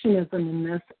perfectionism in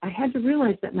this, I had to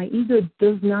realize that my ego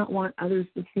does not want others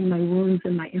to see my wounds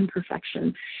and my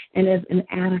imperfection. And as an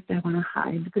addict, I want to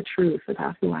hide the truth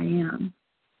about who I am.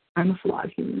 I'm a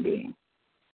flawed human being.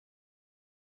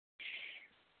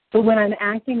 So when I'm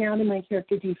acting out in my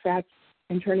character defects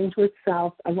and turning towards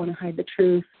self, I want to hide the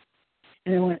truth.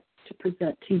 And I want to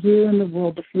present to you and the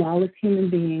world the flawless human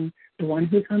being, the one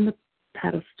who's on the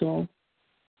pedestal,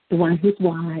 the one who's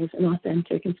wise and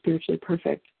authentic and spiritually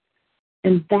perfect.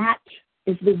 And that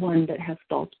is the one that has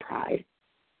false pride.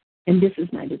 And this is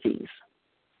my disease.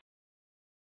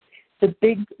 The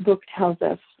big book tells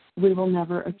us we will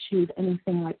never achieve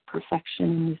anything like perfection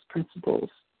in these principles.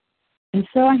 And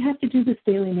so I have to do this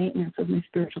daily maintenance of my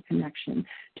spiritual connection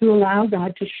to allow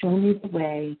God to show me the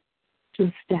way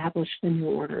to establish the new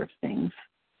order of things.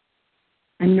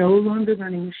 I'm no longer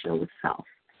running the show with self.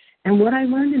 And what I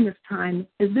learned in this time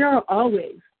is there are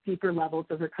always deeper levels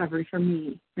of recovery for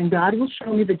me. And God will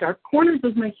show me the dark corners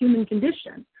of my human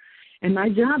condition. And my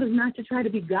job is not to try to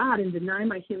be God and deny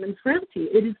my human frailty.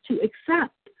 It is to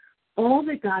accept all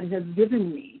that God has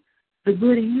given me, the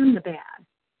good and the bad.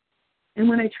 And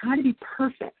when I try to be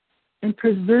perfect and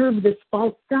preserve this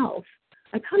false self,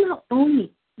 I come out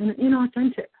phony and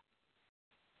inauthentic.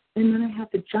 And then I have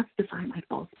to justify my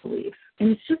false beliefs. And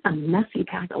it's just a messy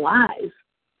pack of lies.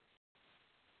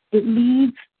 It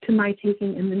leads to my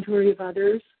taking inventory of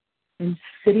others and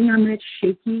sitting on that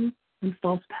shaky and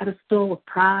false pedestal of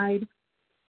pride.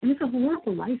 And it's a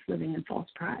horrible life living in false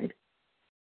pride.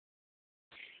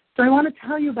 So I want to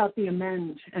tell you about the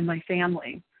amend and my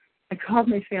family. I called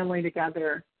my family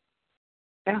together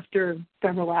after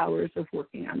several hours of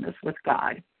working on this with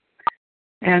God.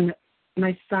 And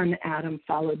my son, Adam,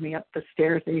 followed me up the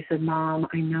stairs and he said, Mom,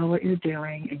 I know what you're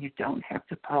doing and you don't have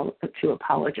to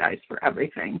apologize for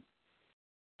everything.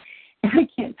 And I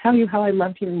can't tell you how I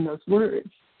loved hearing those words.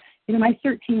 You know, my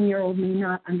 13-year-old may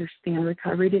not understand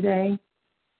recovery today,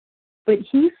 but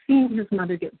he's seen his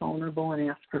mother get vulnerable and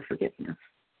ask for forgiveness.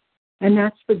 And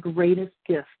that's the greatest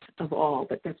gift of all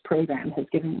that this program has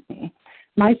given me.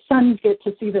 My sons get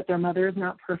to see that their mother is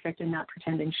not perfect and not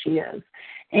pretending she is.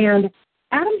 And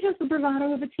Adam has the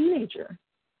bravado of a teenager.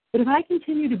 But if I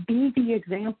continue to be the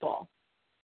example,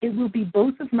 it will be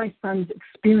both of my sons'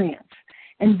 experience.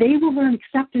 And they will learn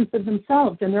acceptance of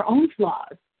themselves and their own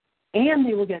flaws. And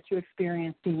they will get to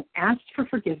experience being asked for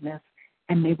forgiveness,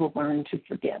 and they will learn to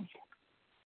forgive.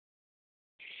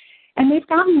 And they've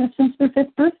gotten this since their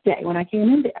 5th birthday when I came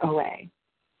into OA.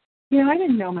 You know, I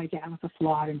didn't know my dad was a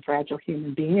flawed and fragile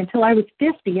human being until I was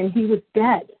 50 and he was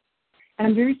dead. And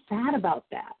I'm very sad about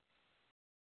that.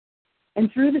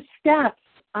 And through the steps,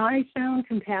 I found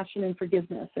compassion and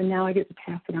forgiveness, and now I get to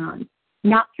pass it on.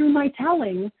 Not through my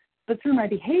telling, but through my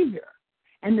behavior.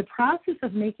 And the process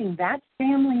of making that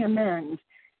family amend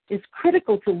is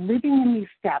critical to living in these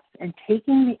steps and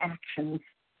taking the actions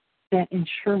that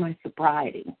ensure my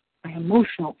sobriety, my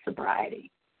emotional sobriety.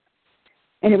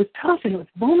 And it was tough and it was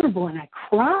vulnerable and I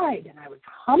cried and I was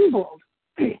humbled.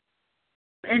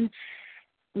 And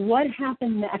what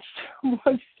happened next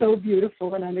was so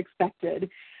beautiful and unexpected.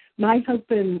 My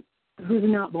husband, who's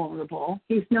not vulnerable,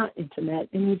 he's not intimate,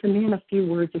 and he's a man of few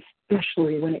words,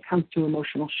 especially when it comes to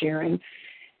emotional sharing.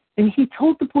 And he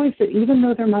told the boys that even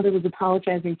though their mother was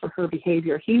apologizing for her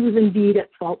behavior, he was indeed at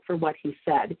fault for what he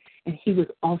said, and he was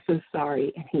also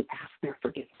sorry, and he asked their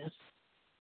forgiveness.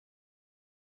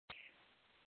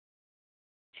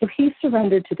 So he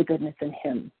surrendered to the goodness in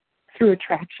him through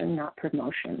attraction, not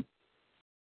promotion.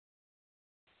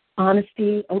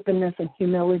 Honesty, openness, and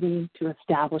humility to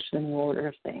establish the new order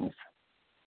of things.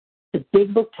 The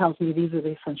big book tells me these are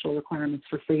the essential requirements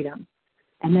for freedom.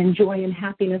 And then joy and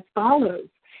happiness follows.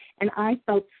 And I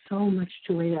felt so much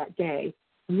joy that day,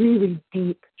 really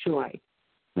deep joy.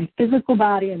 My physical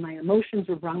body and my emotions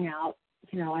were wrung out.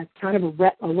 You know, I was kind of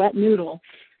a wet noodle.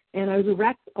 And I was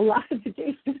wrecked a lot of the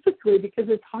day physically because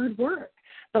it's hard work.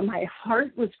 But my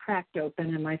heart was cracked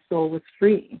open and my soul was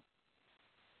free.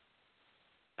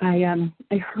 I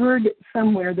heard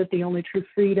somewhere that the only true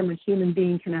freedom a human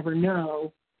being can ever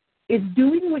know is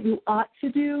doing what you ought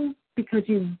to do because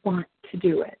you want to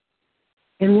do it.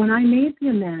 And when I made the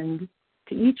amend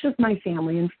to each of my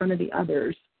family in front of the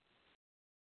others,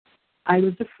 I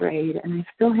was afraid, and I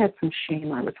still had some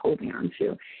shame I was holding on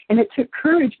to. And it took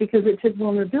courage because it took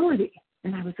vulnerability,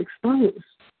 and I was exposed.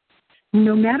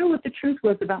 No matter what the truth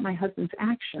was about my husband's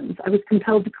actions, I was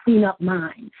compelled to clean up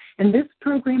mine. And this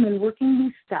program and working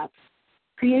these steps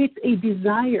creates a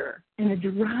desire and a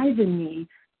drive in me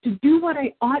to do what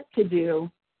I ought to do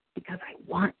because I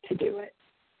want to do it.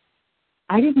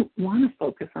 I didn't want to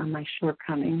focus on my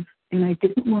shortcomings, and I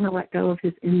didn't want to let go of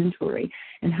his inventory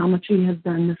and how much he has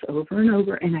done this over and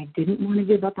over, and I didn't want to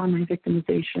give up on my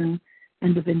victimization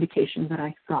and the vindication that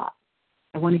I sought.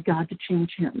 I wanted God to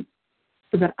change him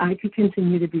so that I could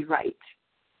continue to be right.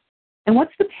 And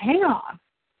what's the payoff?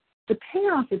 The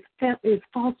payoff is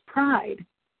false pride.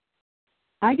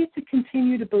 I get to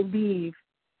continue to believe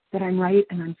that I'm right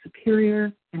and I'm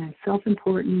superior and I'm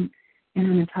self-important and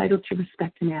I'm entitled to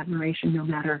respect and admiration no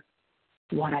matter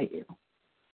what I do.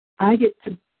 I get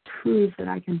to prove that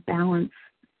I can balance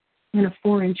in a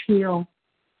 4-inch heel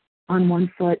on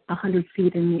one foot, 100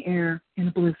 feet in the air in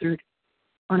a blizzard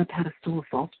on a pedestal of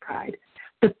false pride.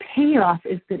 The payoff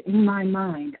is that in my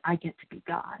mind, I get to be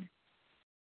God.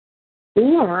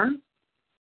 Or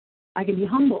I can be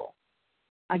humble.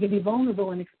 I can be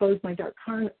vulnerable and expose my dark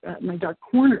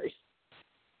corners.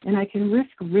 And I can risk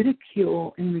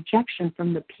ridicule and rejection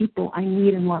from the people I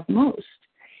need and love most.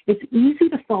 It's easy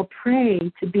to fall prey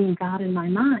to being God in my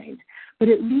mind, but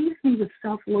it leaves me with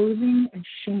self-loathing and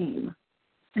shame.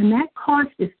 And that cost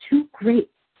is too great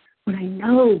when I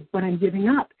know what I'm giving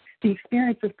up, the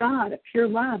experience of God, of pure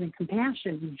love and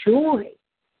compassion and joy.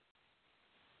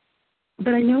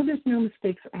 But I know there's no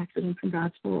mistakes or accidents in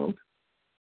God's world.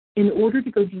 In order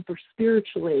to go deeper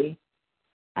spiritually,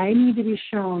 I need to be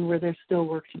shown where there's still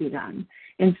work to be done.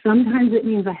 And sometimes it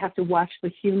means I have to watch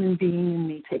the human being in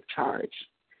me take charge.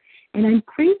 And I'm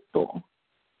grateful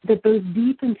that those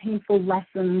deep and painful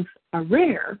lessons are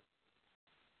rare.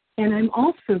 And I'm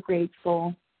also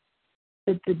grateful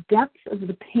that the depth of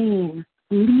the pain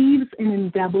leaves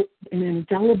an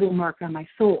indelible mark on my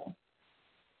soul.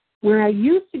 Where I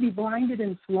used to be blinded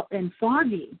and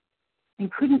foggy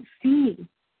and couldn't see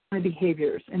my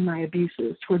behaviors and my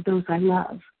abuses toward those I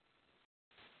love.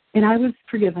 And I was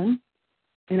forgiven,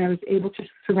 and I was able to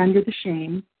surrender the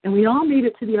shame, and we all made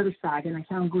it to the other side, and I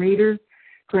found greater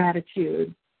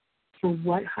gratitude for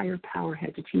what higher power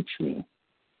had to teach me.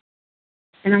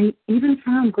 And I even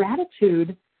found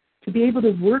gratitude to be able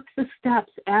to work the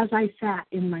steps as I sat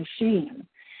in my shame.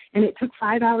 And it took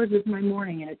 5 hours of my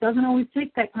morning, and it doesn't always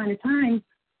take that kind of time.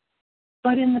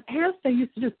 But in the past, I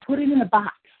used to just put it in a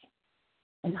box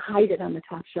and hide it on the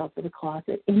top shelf of the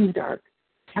closet in the dark,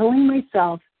 telling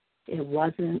myself it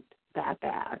wasn't that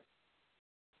bad.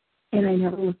 And I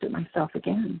never looked at myself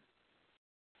again.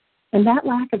 And that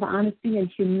lack of honesty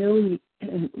and humility,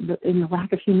 and the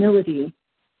lack of humility,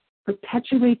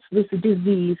 perpetuates this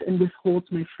disease and withholds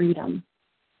my freedom.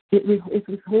 It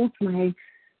withholds my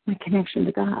connection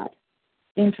to God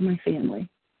and to my family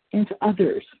and to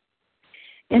others.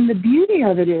 And the beauty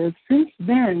of it is, since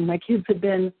then, my kids have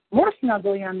been more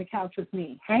snuggly on the couch with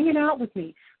me, hanging out with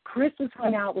me. Chris has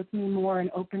hung out with me more and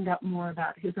opened up more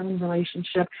about his own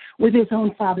relationship with his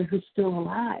own father who's still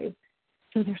alive.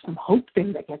 So there's some hope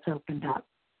there that gets opened up.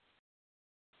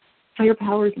 Higher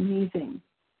power is amazing.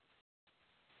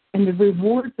 And the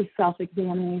rewards of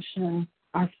self-examination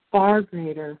are far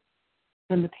greater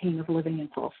than the pain of living in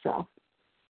false self.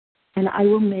 And I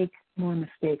will make more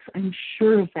mistakes. I'm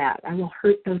sure of that. I will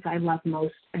hurt those I love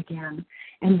most again.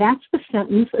 And that's the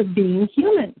sentence of being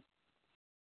human.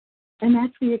 And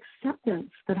that's the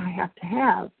acceptance that I have to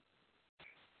have.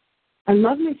 I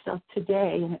love myself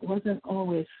today, and it wasn't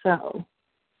always so.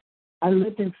 I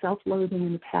lived in self-loathing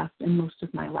in the past and most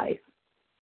of my life.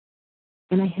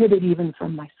 And I hid it even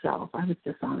from myself. I was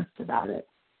dishonest about it.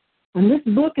 And this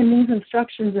book and these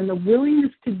instructions and the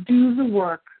willingness to do the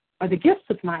work are the gifts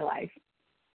of my life.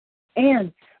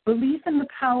 And belief in the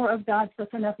power of God plus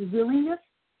enough willingness,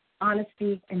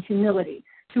 honesty, and humility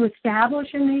to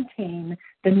establish and maintain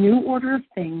the new order of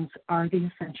things are the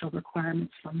essential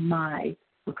requirements for my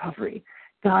recovery.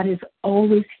 God is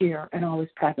always here and always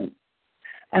present.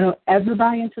 I don't ever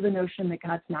buy into the notion that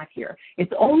God's not here.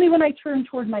 It's only when I turn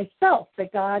toward myself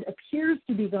that God appears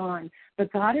to be gone,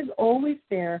 but God is always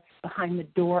there behind the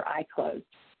door I closed.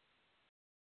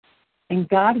 And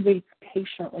God waits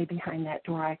patiently behind that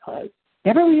door I closed.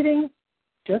 Never leaving,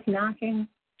 just knocking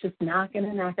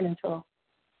and knocking until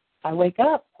I wake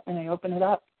up and I open it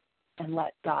up and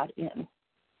let God in.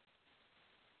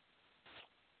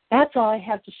 That's all I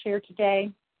have to share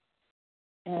today.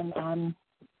 And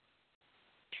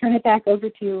turn it back over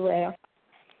to you, Leah.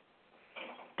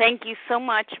 Thank you so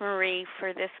much, Marie,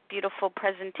 for this beautiful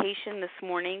presentation this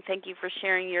morning. Thank you for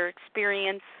sharing your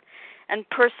experience and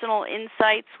personal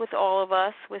insights with all of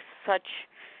us with such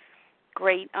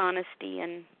great honesty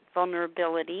and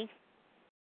vulnerability.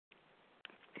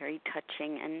 Very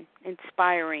touching and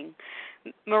inspiring.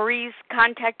 Marie's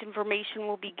contact information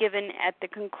will be given at the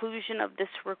conclusion of this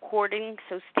recording,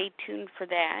 so stay tuned for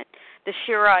that. The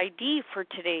share ID for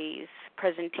today's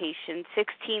presentation,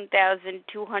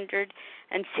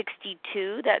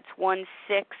 16,262. That's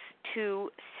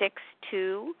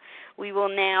 16262. We will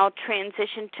now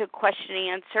transition to question and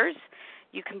answers.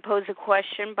 You can pose a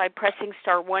question by pressing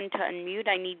 *1 to unmute.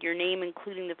 I need your name,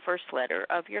 including the first letter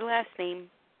of your last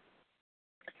name.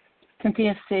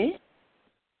 Cynthia C.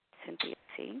 Cynthia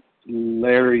C.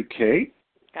 Larry K.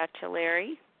 Gotcha,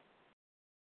 Larry.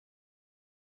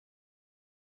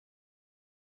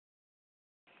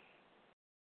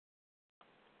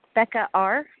 Becca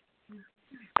R.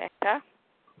 Becca.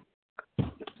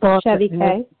 Chevy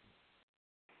K.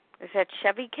 Is that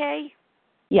Chevy K?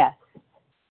 Yes.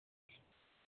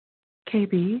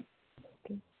 KB.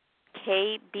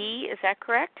 KB, is that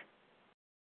correct?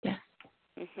 Yes.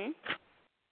 Mhm.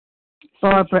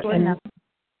 Barbara N.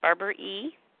 Barbara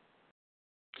E.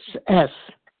 S.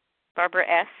 Barbara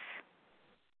S.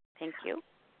 Thank you.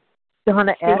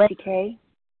 Donna S. K.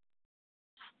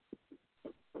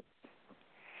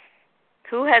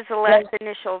 Who has the last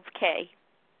initial of K?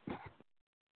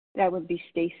 That would be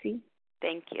Stacy.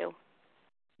 Thank you.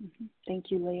 Mm-hmm.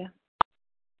 Thank you, Leah.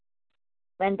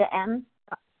 Linda M.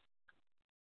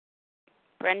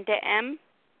 Brenda M.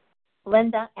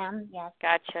 Linda M. Yes.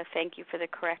 Gotcha. Thank you for the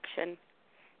correction.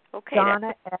 Okay.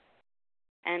 Donna S.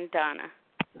 And Donna.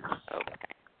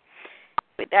 Okay.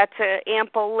 But that's an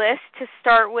ample list to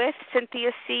start with.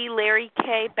 Cynthia C., Larry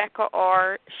K., Becca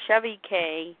R., Chevy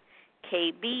K.,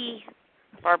 KB,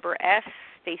 Barbara S.,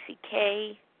 Stacy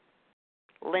K.,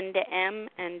 Linda M.,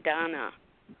 and Donna.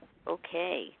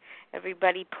 Okay.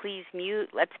 Everybody please mute.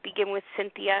 Let's begin with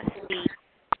Cynthia C.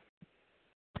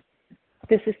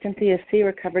 This is Cynthia C.,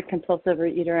 recovered compulsive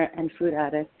overeater and food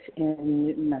addict in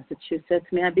Newton, Massachusetts.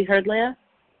 May I be heard, Leah?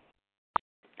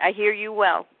 I hear you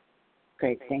well.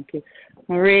 Great, thank you.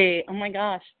 Marie, oh my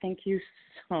gosh, thank you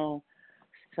so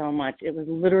much. It was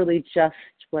literally just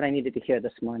what I needed to hear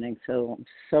this morning, so I'm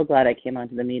so glad I came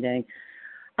onto the meeting.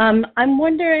 I'm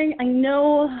wondering, I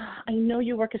know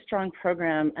you work a strong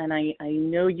program, and I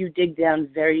know you dig down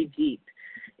very deep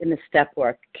in the step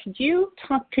work. Could you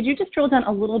just drill down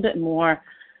a little bit more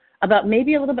about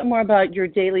your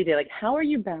daily day? Like, how are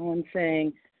you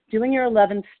balancing doing your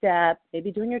 11th step,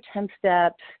 maybe doing your 10th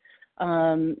steps?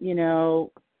 How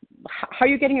are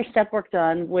you getting your step work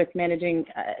done with managing,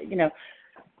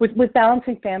 with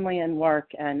balancing family and work,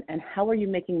 and how are you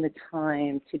making the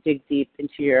time to dig deep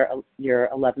into your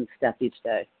 11th step each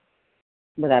day?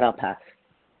 With that, I'll pass.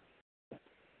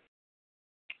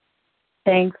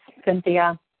 Thanks,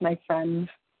 Cynthia, my friend.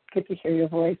 Good to hear your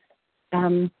voice.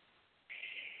 I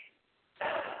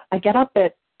get up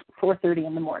at 4:30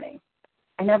 in the morning.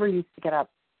 I never used to get up.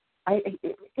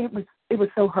 It was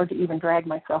so hard to even drag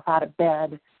myself out of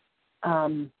bed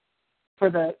for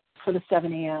the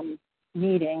 7 a.m.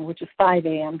 meeting, which is 5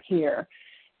 a.m. here,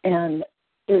 and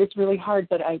it was really hard.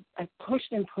 But I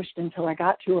pushed and pushed until I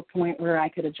got to a point where I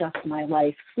could adjust my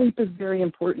life. Sleep is very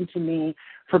important to me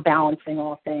for balancing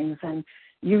all things, and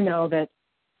you know that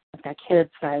I've got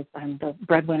kids. I'm the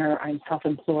breadwinner. I'm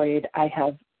self-employed. I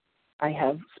have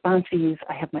sponsees.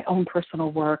 I have my own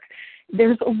personal work.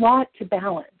 There's a lot to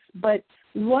balance. But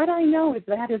what I know is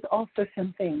that is also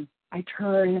something I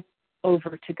turn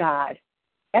over to God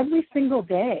every single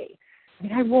day. I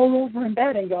mean, I roll over in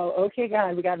bed and go, okay,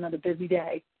 God, we got another busy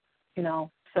day,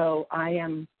 so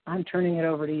I'm turning it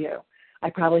over to you. I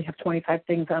probably have 25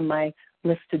 things on my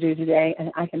list to do today,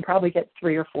 and I can probably get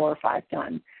 3 or 4 or 5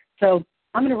 done. So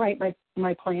I'm going to write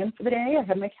my plan for the day. I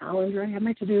have my calendar. I have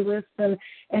my to-do list.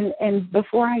 And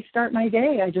before I start my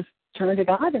day, I just turn to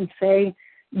God and say,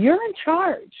 you're in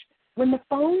charge. When the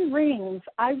phone rings,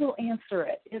 I will answer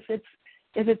it. If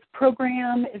it's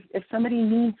program, if somebody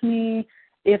needs me,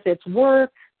 if it's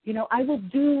work, I will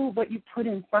do what you put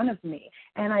in front of me.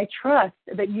 And I trust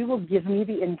that you will give me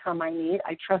the income I need.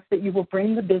 I trust that you will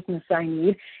bring the business I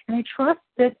need. And I trust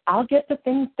that I'll get the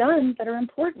things done that are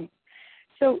important.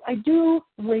 So I do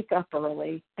wake up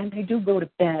early, and I do go to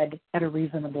bed at a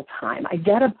reasonable time. I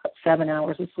get about 7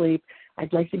 hours of sleep.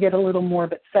 I'd like to get a little more,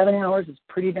 but 7 hours is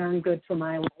pretty darn good for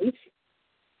my life.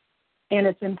 And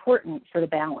it's important for the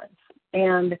balance.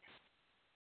 And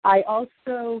I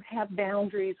also have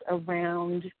boundaries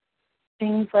around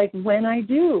things like when I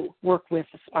do work with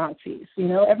the sponsees.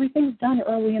 Everything's done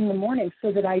early in the morning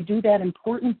so that I do that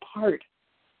important part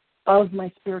of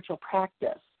my spiritual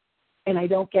practice, and I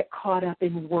don't get caught up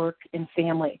in work and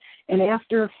family. And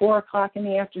after 4 o'clock in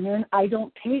the afternoon, I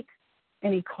don't take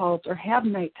any calls or have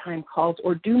nighttime calls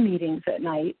or do meetings at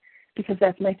night because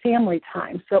that's my family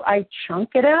time. So I chunk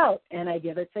it out and I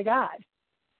give it to God.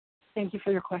 Thank you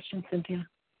for your question, Cynthia.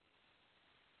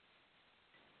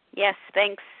 Yes,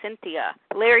 thanks, Cynthia.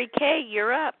 Larry K.,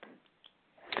 you're up.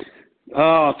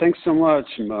 Oh, thanks so much,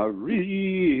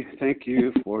 Marie. Thank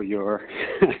you for your...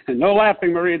 No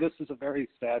laughing, Marie. This is a very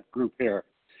sad group here.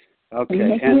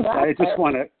 Okay, and I just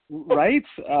want to... Right?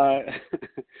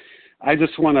 I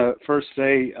just want to first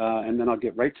say, and then I'll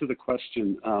get right to the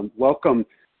question, welcome,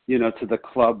 to the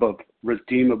club of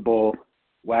redeemable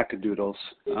wackadoodles,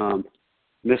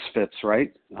 misfits,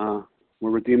 right? We're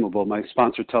redeemable. My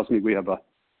sponsor tells me we have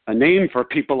a name for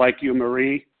people like you,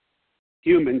 Marie.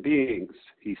 human beings,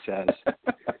 he says.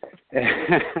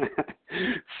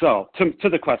 So, to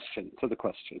the question.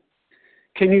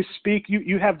 Can you speak,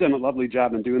 you have done a lovely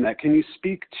job in doing that. Can you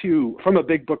speak to, from a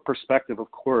big book perspective, of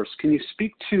course, can you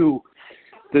speak to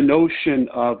the notion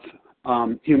of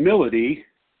humility?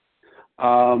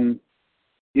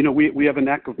 We have a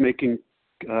knack of making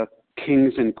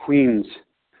kings and queens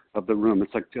of the room.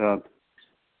 It's like,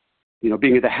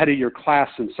 being at the head of your class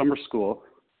in summer school,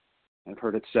 I've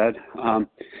heard it said.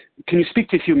 Can you speak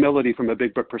to humility from a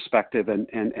big book perspective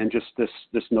and just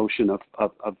this notion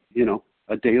of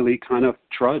a daily kind of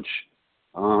trudge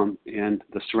and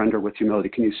the surrender with humility?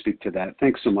 Can you speak to that?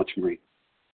 Thanks so much, Marie.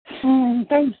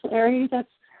 Thanks, Larry.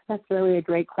 That's really a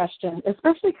great question,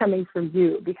 especially coming from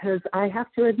you, because I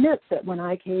have to admit that when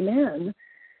I came in,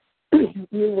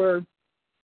 you were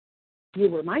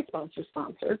my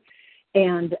sponsor,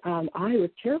 and I was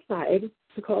terrified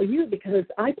to call you because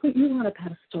I put you on a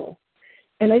pedestal,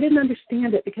 and I didn't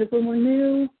understand it because when we're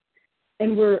new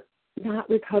and we're not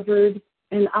recovered,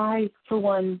 and I, for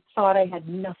one, thought I had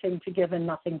nothing to give and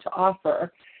nothing to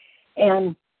offer,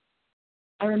 and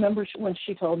I remember when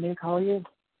she told me to call you,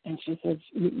 and she said,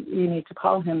 you need to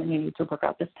call him and you need to work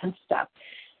out this 10th step.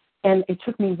 And it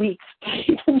took me weeks to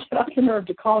even get up the nerve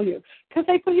to call you because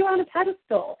I put you on a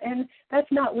pedestal. And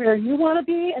that's not where you want to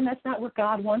be, and that's not where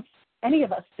God wants any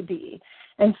of us to be.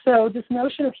 And so this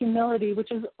notion of humility,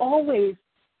 which is always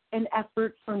an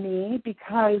effort for me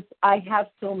because I have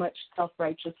so much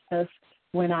self-righteousness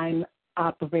when I'm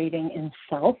operating in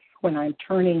self, when I'm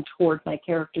turning toward my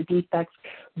character defects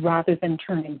rather than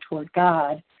turning toward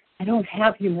God. I don't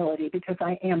have humility because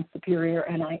I am superior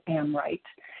and I am right.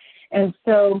 And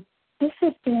so this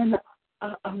has been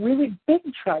a really big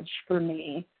trudge for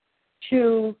me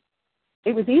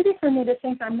it was easy for me to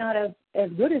think I'm not as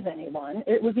good as anyone.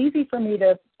 It was easy for me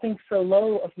to think so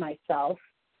low of myself.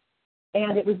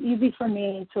 And it was easy for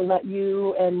me to let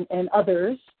you and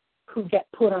others who get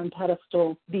put on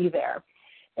pedestals be there.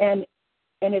 And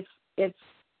it's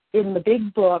in the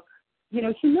big book,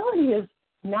 humility is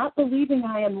not believing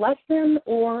I am less than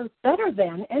or better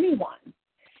than anyone.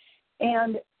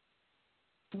 And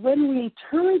when we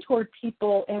turn toward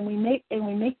people and we make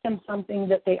them something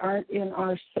that they aren't in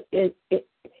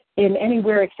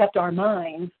anywhere except our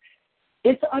minds,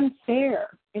 it's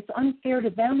unfair. It's unfair to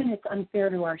them and it's unfair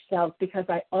to ourselves because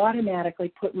I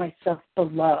automatically put myself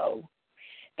below.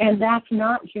 And that's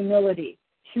not humility.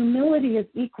 Humility is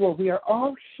equal. We are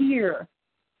all here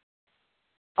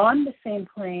on the same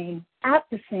plane, at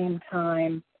the same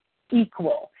time,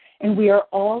 equal. And we are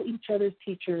all each other's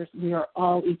teachers. We are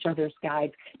all each other's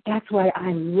guides. That's why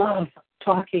I love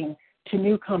talking to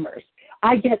newcomers.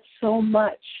 I get so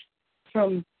much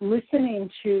from listening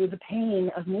to the pain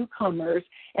of newcomers,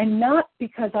 and not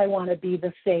because I want to be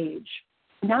the sage,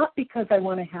 not because I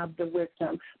want to have the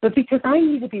wisdom, but because I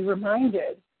need to be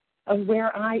reminded of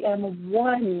where I am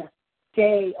one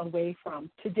day away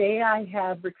from. Today I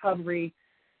have recovery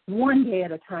one day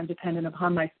at a time, dependent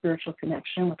upon my spiritual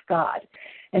connection with God.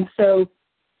 And so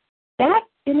that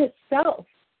in itself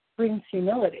brings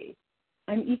humility.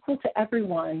 I'm equal to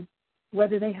everyone,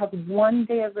 whether they have one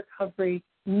day of recovery,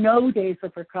 no days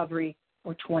of recovery,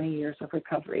 or 20 years of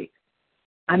recovery.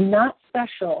 I'm not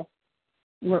special.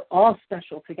 We're all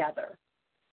special together.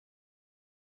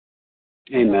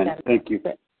 Amen. Thank you.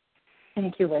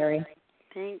 Thank you, Larry.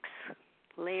 Thanks,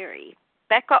 Larry.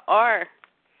 Becca R.,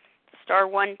 star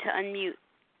 1 to unmute.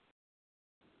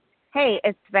 Hey,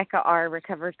 it's Becca R.,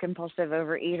 recovered compulsive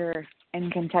overeater in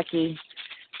Kentucky.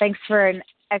 Thanks for an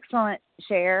excellent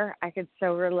share. I could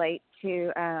so relate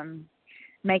to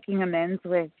making amends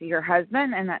with your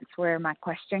husband, and that's where my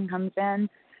question comes in.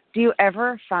 Do you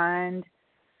ever find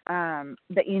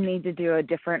that you need to do a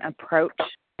different approach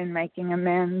in making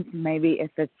amends? Maybe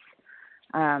if it's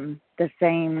the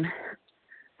same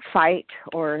fight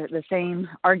or the same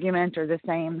argument or the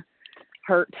same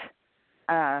hurt,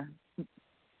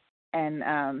 and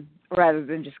rather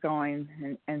than just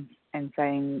going and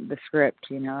saying the script,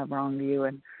 I've wronged you,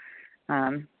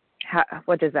 and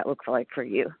what does that look like for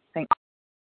you? Thanks.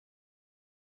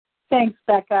 Thanks,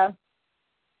 Becca.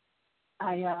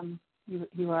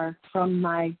 You are from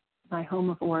my home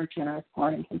of origin. I was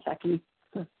born in Kentucky.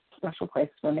 It's a special place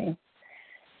for me.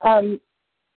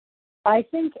 I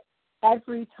think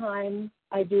every time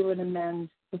I do an amends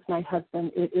with my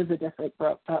husband, it is a different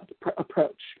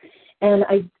approach. And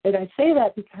I say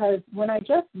that because when I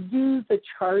just do the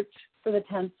chart for the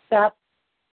 10th step,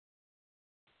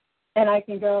 and I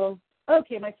can go,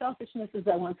 okay, my selfishness is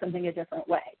I want something a different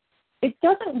way. It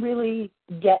doesn't really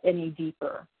get any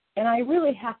deeper. And I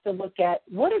really have to look at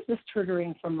what is this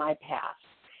triggering from my past.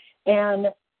 And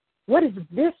what is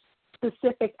this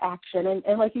specific action?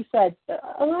 And like you said,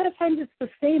 a lot of times it's the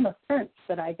same offense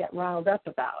that I get riled up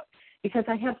about because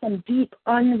I have some deep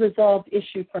unresolved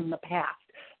issue from the past.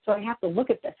 So I have to look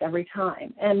at this every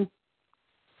time. And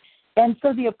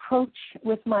so the approach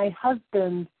with my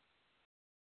husband,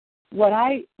 what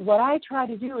I try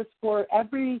to do is for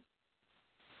every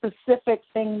specific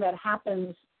thing that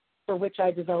happens for which I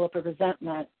develop a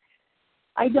resentment,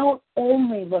 I don't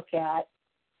only look at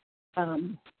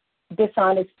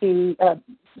dishonesty,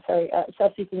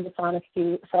 self-seeking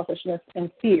dishonesty, selfishness,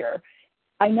 and fear.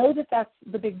 I know that that's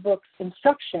the big book's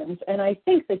instructions, and I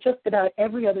think that just about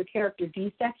every other character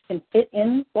defect can fit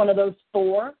in one of those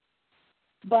four.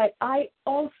 But I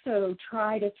also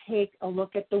try to take a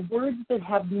look at the words that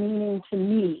have meaning to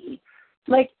me.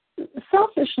 Like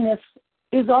selfishness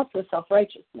is also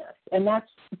self-righteousness, and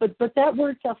but that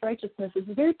word self-righteousness is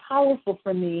very powerful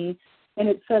for me, and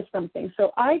it says something.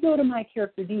 So I go to my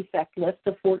character defect list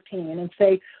of 14 and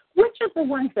say, which of the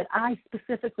ones that I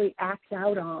specifically act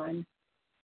out on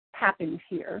happens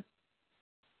here?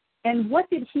 And what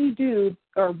did he do,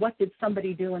 or what did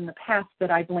somebody do in the past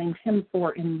that I blamed him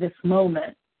for in this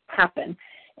moment happen?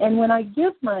 And when I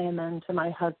give my amend to my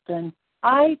husband,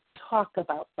 I talk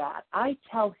about that. I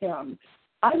tell him,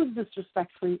 I was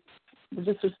disrespectful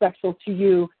to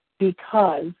you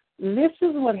because this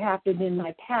is what happened in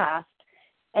my past,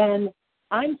 and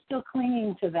I'm still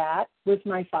clinging to that with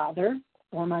my father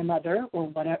or my mother or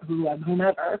whatever,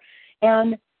 whomever,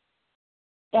 and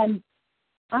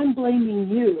I'm blaming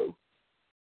you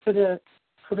for the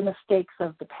mistakes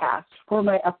of the past, for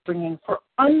my upbringing, for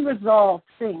unresolved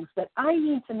things that I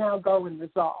need to now go and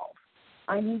resolve.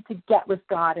 I need to get with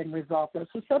God and resolve those.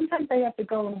 So sometimes I have to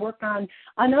go and work on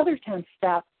another 10th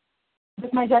step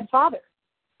with my dead father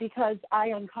because I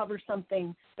uncover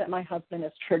something that my husband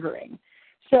is triggering.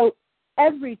 So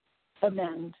every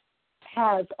amend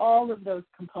has all of those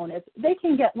components. They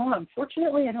can get long.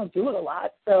 Fortunately, I don't do it a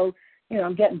lot, so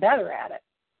I'm getting better at it.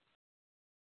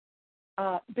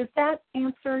 Does that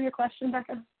answer your question,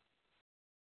 Becca?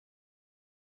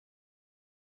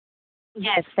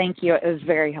 Yes, thank you. It was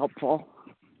very helpful.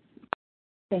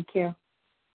 Thank you.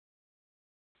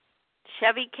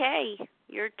 Chevy K,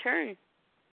 your turn.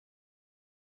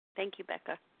 Thank you,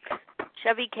 Becca.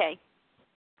 Chevy K.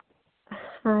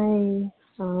 Hi,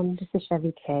 this is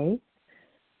Chevy K.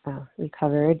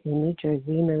 Recovered in New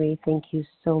Jersey. Marie, thank you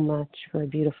so much for a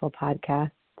beautiful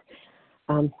podcast.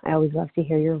 I always love to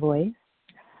hear your voice.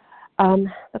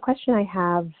 The question I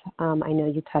have, I know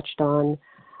you touched on,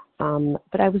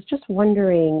 but I was just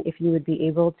wondering if you would be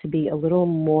able to be a little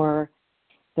more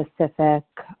specific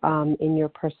in your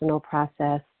personal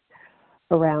process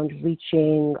around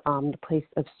reaching the place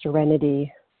of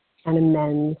serenity and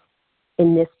amends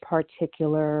in this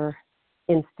particular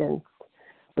instance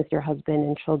with your husband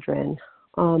and children.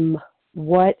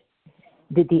 What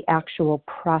did the actual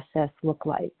process look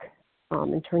like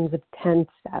in terms of 10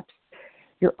 steps,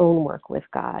 your own work with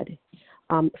God,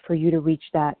 for you to reach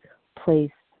that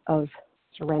place of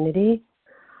serenity?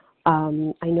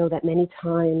 I know that many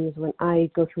times when I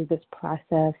go through this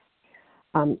process,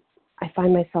 I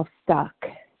find myself stuck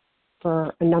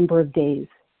for a number of days,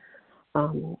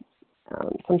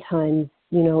 sometimes,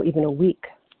 even a week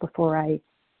before I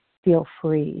feel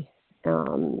free,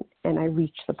 and I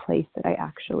reach the place that I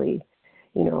actually,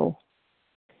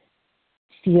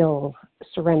 feel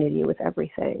serenity with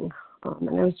everything.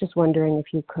 And I was just wondering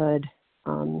if you could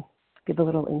give a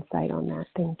little insight on that.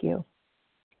 Thank you.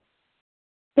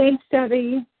 Thanks,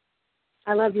 Debbie.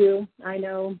 I love you. I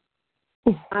know.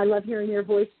 I love hearing your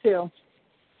voice, too.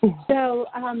 So,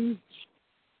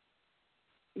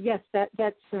 yes,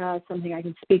 that's something I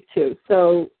can speak to.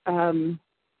 So,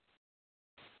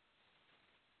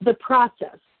 the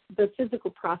process, the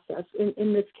physical process,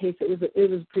 in this case, it was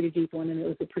a pretty deep one, and it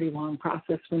was a pretty long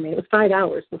process for me. It was 5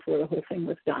 hours before the whole thing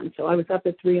was done. So I was up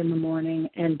at 3 a.m,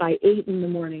 and by 8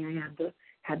 a.m, I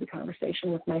had the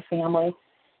conversation with my family.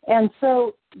 And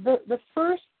so the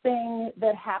first thing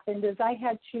that happened is I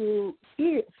had to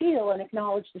feel and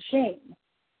acknowledge the shame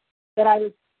that I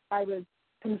was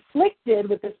conflicted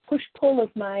with this push-pull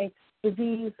of my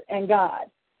disease and God,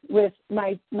 with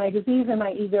my disease and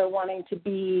my ego wanting to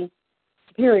be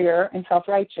superior and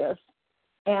self-righteous,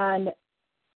 and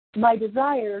my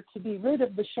desire to be rid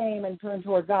of the shame and turn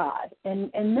toward God,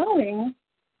 and knowing,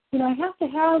 I have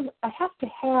to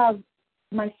have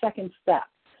my second step.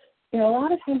 A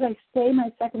lot of times I say my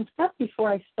second step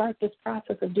before I start this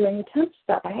process of doing the 10th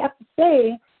step. I have to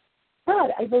say,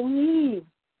 God, I believe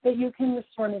that you can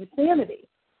restore me to sanity.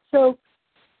 So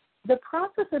the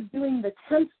process of doing the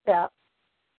 10th step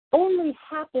only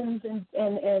happens and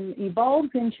evolves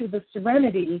into the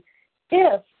serenity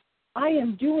if I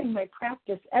am doing my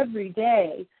practice every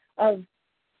day of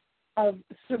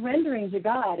surrendering to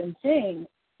God and saying,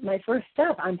 my first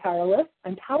step, I'm powerless.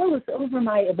 I'm powerless over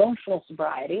my emotional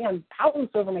sobriety. I'm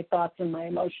powerless over my thoughts and my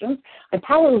emotions. I'm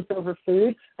powerless over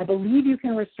food. I believe you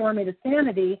can restore me to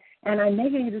sanity, and I'm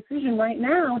making a decision right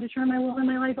now to turn my will and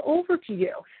my life over to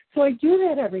you. So I do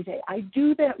that every day. I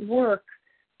do that work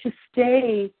to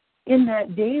stay in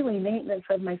that daily maintenance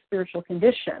of my spiritual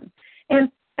condition.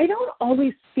 And I don't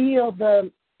always feel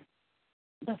the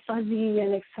fuzzy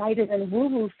and excited and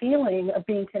woo-woo feeling of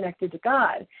being connected to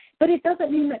God. But it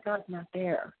doesn't mean that God's not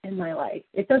there in my life.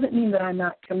 It doesn't mean that I'm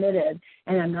not committed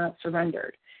and I'm not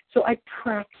surrendered. So I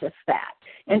practice that.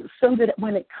 And so that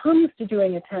when it comes to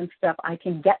doing a 10th step, I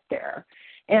can get there.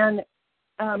 And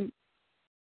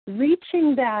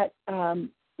reaching that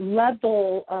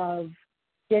level of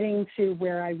getting to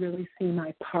where I really see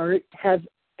my part has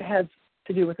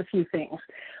to do with a few things.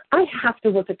 I have to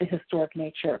look at the historic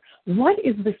nature. What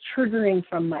is this triggering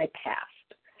from my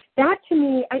past? That to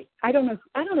me, I don't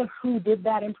know who did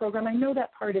that in program. I know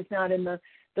that part is not in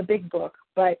the big book,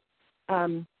 but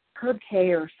Herb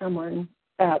Kay or someone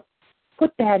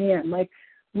put that in. Like,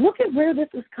 look at where this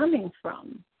is coming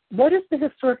from. What is the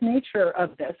historic nature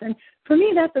of this? And for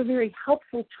me, that's a very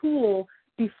helpful tool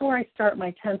before I start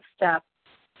my 10th step,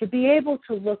 to be able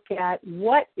to look at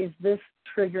what is this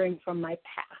triggering from my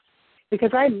past.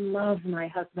 Because I love my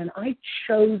husband. I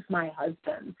chose my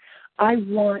husband. I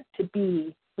want to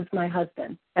be with my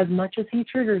husband. As much as he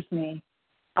triggers me,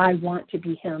 I want to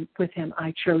be with him.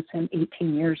 I chose him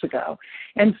 18 years ago.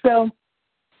 And so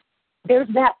there's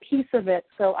that piece of it,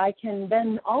 so I can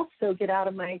then also get out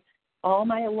of all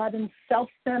my 11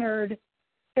 self-centered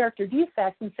character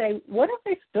defects and say, what if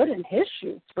I stood in his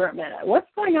shoes for a minute? What's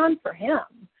going on for him?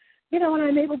 And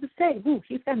I'm able to say,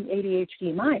 he's got an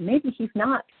ADHD mind. Maybe he's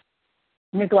not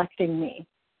neglecting me.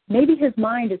 Maybe his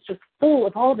mind is just full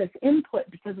of all this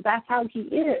input because that's how he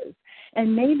is.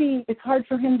 And maybe it's hard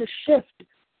for him to shift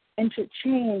and to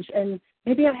change. And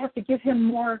maybe I have to give him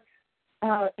more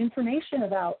information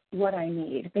about what I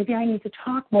need. Maybe I need to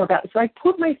talk more about it. So I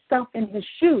put myself in his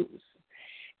shoes.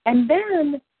 And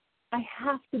then I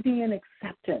have to be in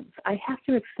acceptance. I have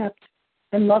to accept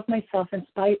and love myself in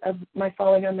spite of my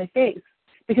falling on my face.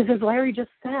 Because as Larry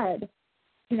just said,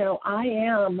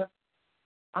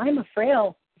 I'm a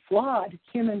frail, flawed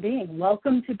human being.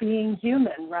 Welcome to being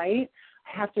human, right?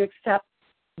 I have to accept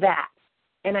that.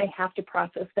 And I have to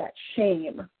process that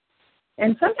shame.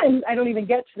 And sometimes I don't even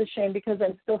get to the shame because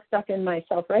I'm still stuck in my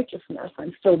self-righteousness.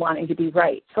 I'm still wanting to be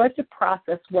right. So I have to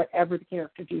process whatever the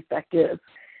character defect is.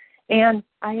 And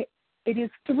it is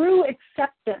through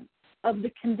acceptance of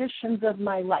the conditions of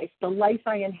my life, the life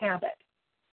I inhabit.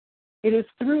 It is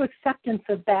through acceptance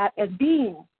of that as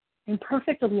being in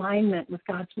perfect alignment with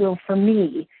God's will for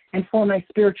me and for my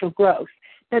spiritual growth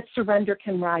that surrender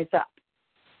can rise up.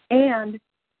 And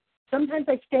sometimes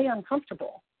I stay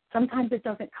uncomfortable. Sometimes it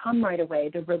doesn't come right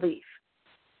away, the relief.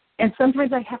 And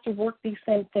sometimes I have to work these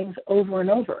same things over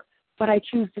and over, but I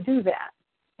choose to do that.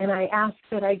 And I ask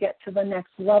that I get to the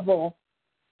next level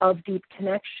of deep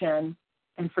connection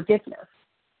and forgiveness.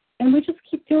 And we just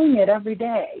keep doing it every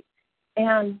day.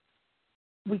 And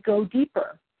we go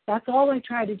deeper. That's all I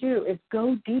try to do is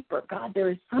go deeper. God, there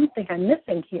is something I'm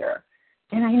missing here.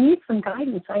 And I need some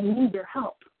guidance. I need your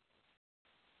help.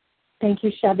 Thank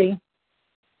you, Chevy.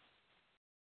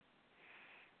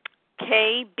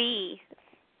 KB,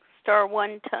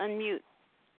 *1 to unmute.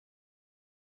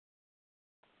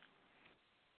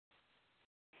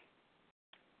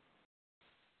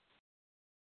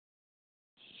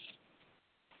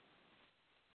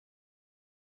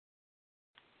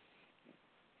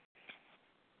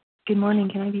 Good morning.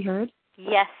 Can I be heard?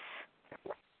 Yes.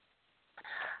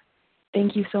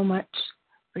 Thank you so much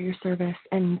for your service,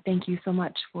 and thank you so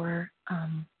much for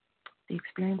the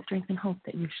experience, strength, and hope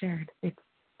that you've shared. It's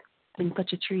been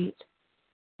such a treat.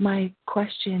 My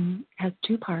question has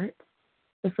two parts.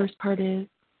 The first part is,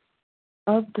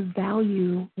 of the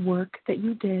value work that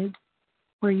you did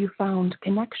where you found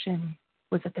connection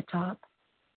was at the top,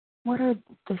 what are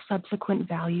the subsequent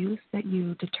values that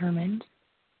you determined?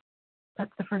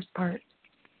 That's the first part.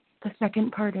 The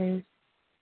second part is,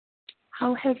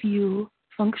 how have you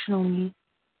functionally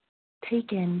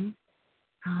taken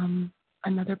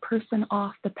another person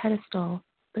off the pedestal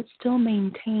but still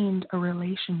maintained a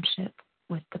relationship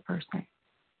with the person?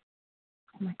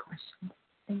 That's my question.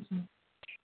 Thank you.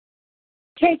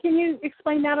 Kay, can you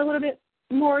explain that a little bit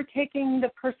more, taking the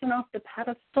person off the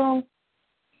pedestal?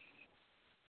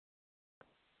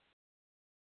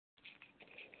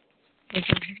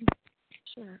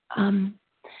 Sure.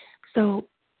 So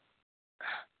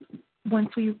once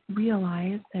we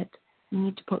realize that we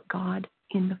need to put God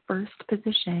in the first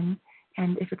position,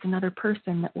 and if it's another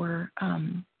person that we're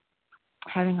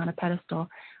having on a pedestal,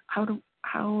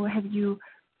 how have you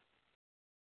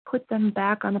put them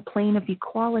back on a plane of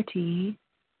equality,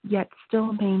 yet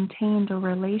still maintained a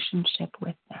relationship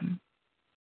with them?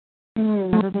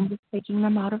 Rather than just taking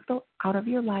them out of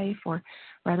your life, or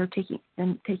rather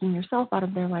taking yourself out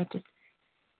of their life, just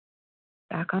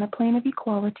back on a plane of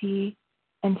equality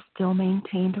and still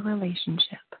maintained a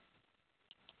relationship.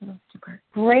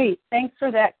 Great. Thanks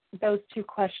for those two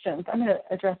questions. I'm going to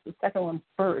address the second one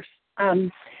first.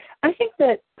 I think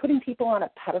that putting people on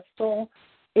a pedestal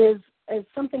is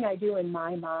something I do in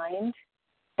my mind.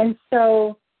 And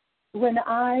so when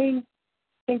I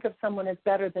think of someone as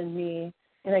better than me,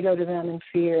 and I go to them in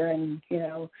fear and,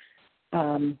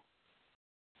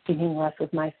 thinking less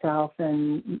of myself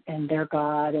and their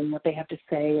God and what they have to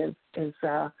say is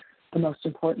the most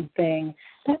important thing.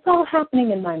 That's all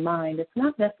happening in my mind. It's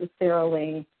not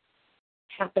necessarily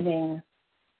happening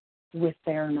with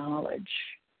their knowledge.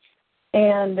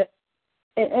 And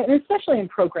especially in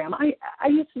program. I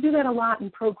used to do that a lot in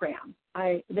program.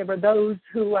 There were those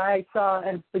who I saw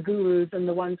as the gurus and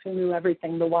the ones who knew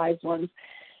everything, the wise ones.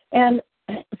 And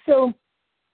so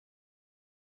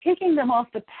taking them off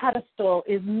the pedestal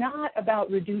is not about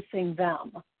reducing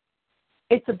them.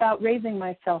 It's about raising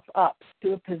myself up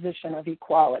to a position of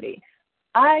equality.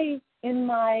 I, in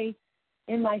my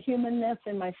humanness,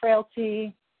 in my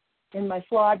frailty, in my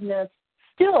flawedness,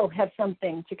 still have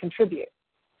something to contribute.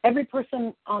 Every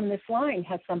person on this line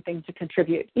has something to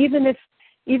contribute, even if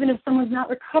someone's not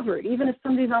recovered, even if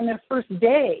somebody's on their first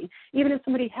day, even if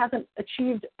somebody hasn't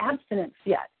achieved abstinence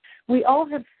yet. We all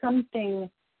have something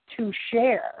to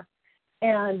share.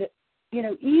 And,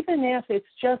 even if it's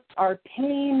just our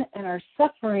pain and our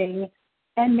suffering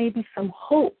and maybe some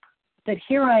hope that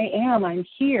here I am, I'm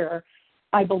here,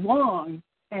 I belong,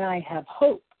 and I have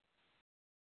hope.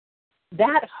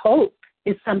 That hope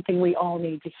is something we all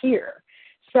need to hear.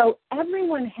 So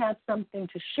everyone has something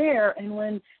to share, and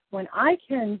when I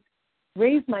can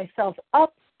raise myself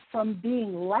up from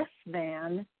being less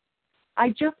than,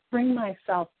 I just bring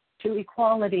myself to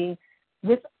equality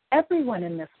with everyone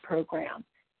in this program,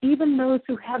 even those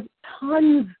who have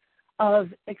tons of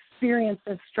experience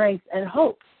and strength and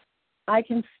hope. I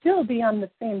can still be on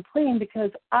the same plane because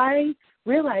I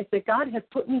realize that God has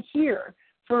put me here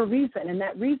for a reason, and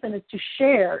that reason is to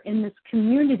share in this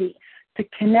community, to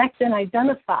connect and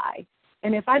identify.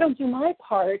 And if I don't do my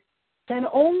part, then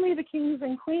only the kings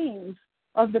and queens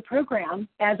of the program,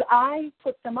 as I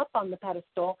put them up on the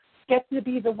pedestal, get to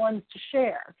be the ones to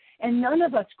share. And none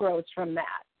of us grows from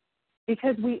that,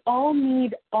 because we all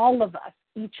need all of us,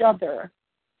 each other,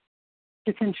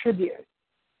 to contribute.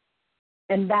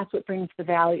 And that's what brings the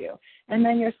value. And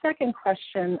then your second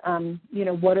question,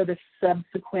 what are the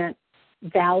subsequent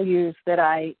values that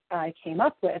I came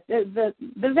up with? The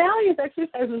values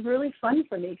exercise was really fun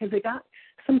for me because it got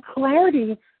some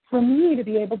clarity for me to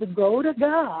be able to go to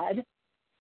God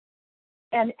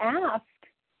and ask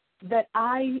that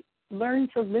I learn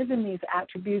to live in these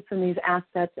attributes and these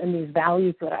assets and these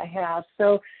values that I have.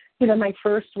 So, my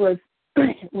first was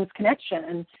connection,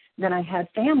 and then I had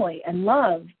family and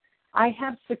love. I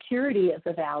have security as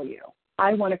a value.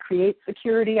 I want to create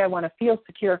security. I want to feel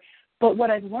secure. But what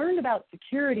I've learned about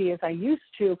security is I used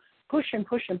to push and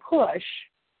push and push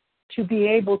to be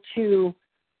able to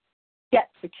get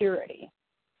security.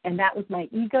 And that was my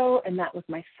ego, and that was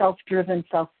my self-driven,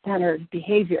 self-centered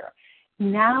behavior.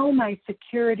 Now my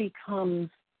security comes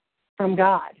from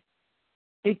God.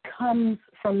 It comes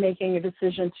from making a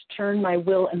decision to turn my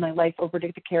will and my life over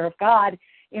to the care of God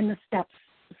in the step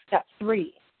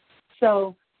 3.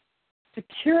 So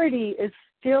security is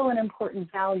still an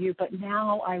important value, but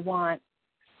now I want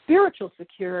spiritual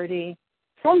security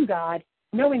from God,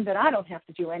 knowing that I don't have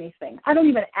to do anything. I don't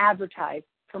even advertise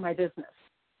for my business.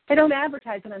 I don't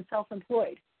advertise, and I'm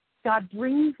self-employed. God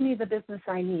brings me the business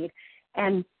I need.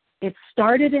 And it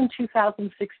started in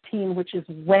 2016, which is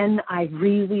when I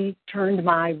really turned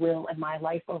my will and my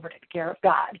life over to the care of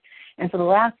God. And for the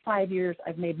last 5 years,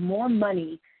 I've made more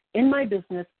money in my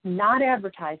business, not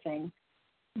advertising,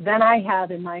 than I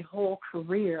have in my whole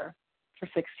career for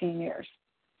 16 years.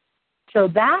 So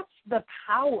that's the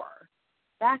power.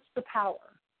 That's the power.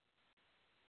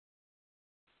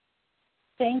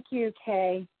 Thank you,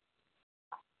 Kay.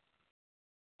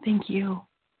 Thank you.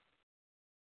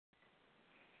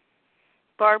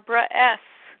 Barbara S.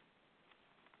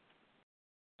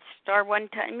 Star 1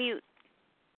 to unmute.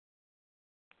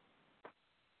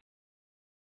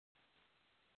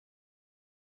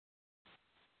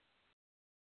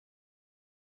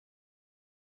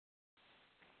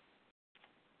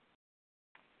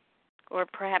 Or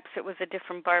perhaps it was a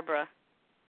different Barbara.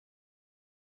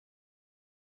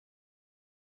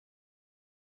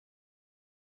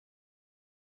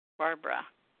 Barbara.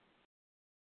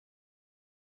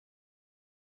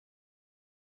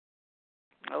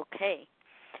 Okay.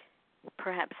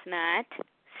 Perhaps not.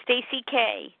 Stacy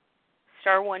K.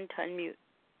 Star 1 to unmute.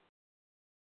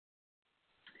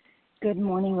 Good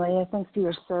morning, Leah. Thanks for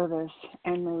your service.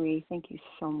 Anne Marie, thank you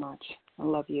so much. I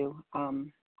love you.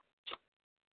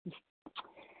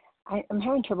 I'm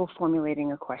having trouble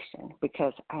formulating a question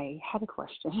because I had a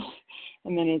question,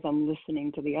 and then as I'm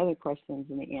listening to the other questions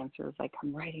and the answers, like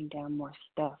I'm writing down more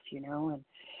stuff, and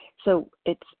so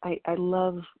I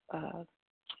love,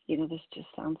 this just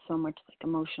sounds so much like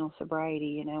emotional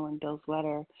sobriety, in Bill's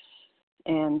letter,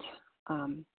 and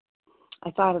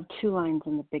I thought of 2 lines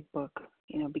in the big book,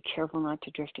 be careful not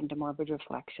to drift into morbid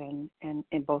reflection,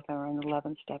 and both are in the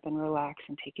 11th step, and relax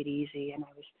and take it easy, and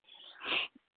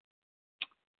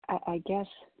I guess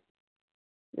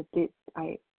that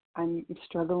I'm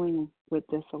struggling with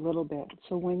this a little bit.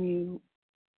 So when you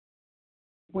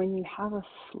have a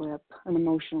slip, an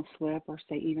emotional slip, or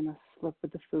say even a slip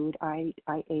with the food, I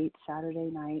ate Saturday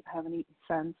night. I haven't eaten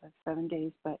since. I have 7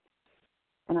 days,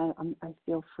 and I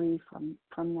feel free from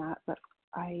that. But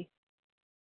I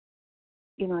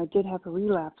did have a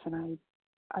relapse, and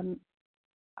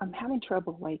I'm having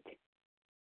trouble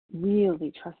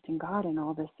really trusting God in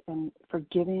all this and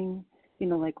forgiving,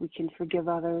 like we can forgive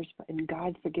others, and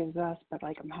God forgives us, but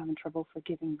I'm having trouble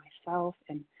forgiving myself,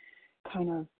 and kind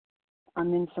of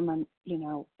I'm in some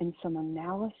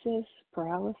analysis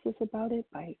paralysis about it,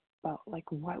 about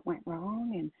what went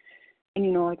wrong, and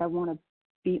I want to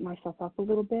beat myself up a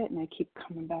little bit, and I keep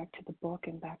coming back to the book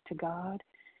and back to God,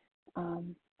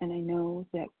 and I know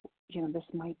that this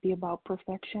might be about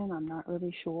perfection. I'm not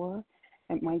really sure.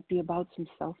 It might be about some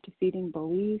self-defeating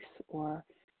beliefs or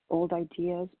old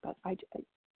ideas, but I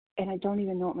don't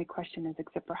even know what my question is,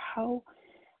 except for how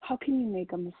can you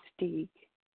make a mistake,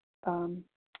 and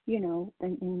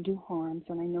do harm?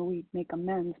 And I know we make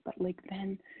amends, but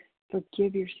then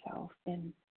forgive yourself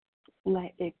and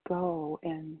let it go,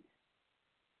 and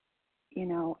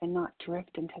and not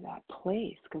drift into that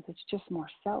place, because it's just more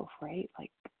self, right?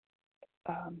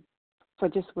 So I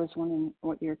just was wondering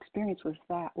what your experience was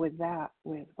with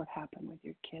what happened with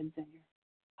your kids and your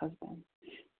husband.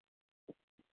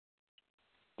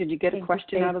 Did you get a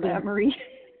question out of that, Marie?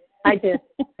 I did.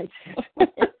 I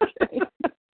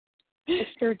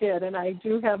sure did, and I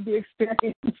do have the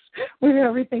experience with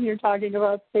everything you're talking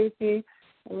about, Stacey.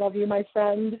 I love you, my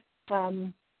friend.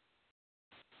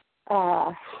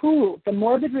 The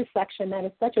morbid reflection, that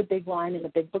is such a big line in the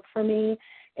big book for me,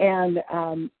 and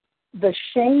the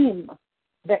shame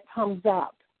that comes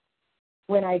up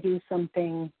when I do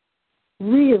something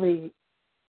really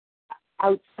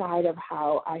outside of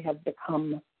how I have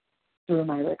become through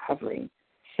my recovery.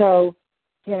 So,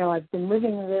 I've been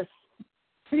living this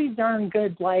pretty darn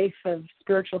good life of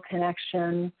spiritual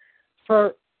connection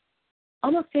for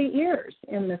almost 8 years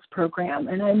in this program,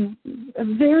 and I'm a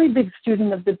very big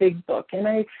student of the big book, and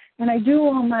I do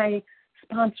all my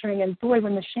sponsoring, and boy,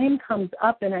 when the shame comes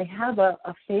up and I have a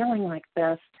failing like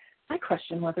this, I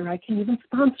question whether I can even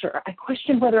sponsor. I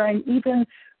question whether I'm even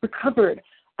recovered.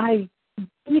 I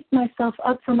beat myself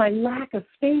up for my lack of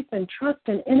faith and trust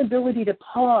and inability to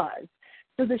pause.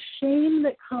 So the shame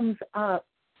that comes up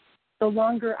the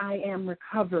longer I am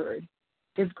recovered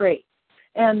is great.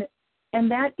 And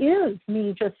that is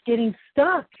me just getting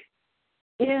stuck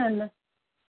in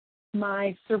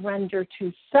my surrender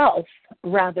to self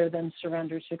rather than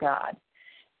surrender to God.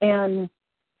 And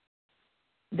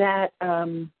that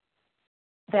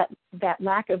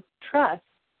lack of trust,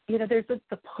 there's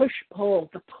the push-pull,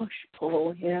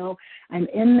 I'm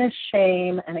in this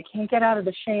shame, and I can't get out of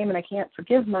the shame, and I can't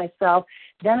forgive myself.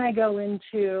 Then I go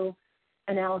into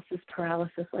analysis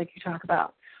paralysis, like you talk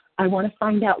about. I want to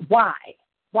find out why.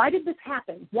 Why did this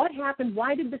happen? What happened?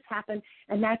 Why did this happen?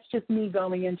 And that's just me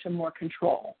going into more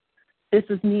control. This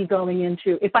is me going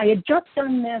into, if I had just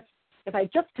done this, if I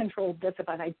just controlled this, if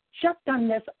I had just done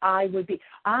this,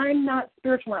 I'm not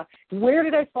spiritual enough. Where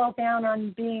did I fall down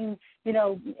on being,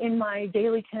 in my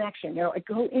daily connection? I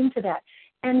go into that.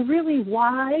 And really,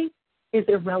 why is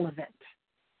irrelevant.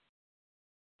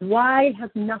 Why has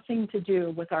nothing to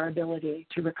do with our ability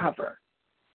to recover.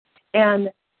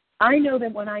 And I know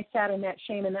that when I sat in that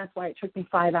shame, and that's why it took me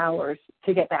 5 hours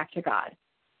to get back to God,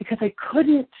 because I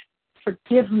couldn't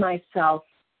forgive myself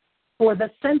for the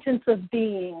sentence of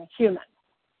being human.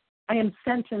 I am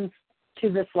sentenced to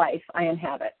this life I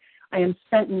inhabit. I am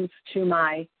sentenced to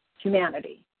my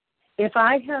humanity. If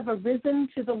I have arisen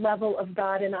to the level of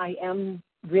God and I am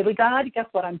really God, guess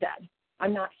what? I'm dead.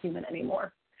 I'm not human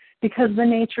anymore. Because the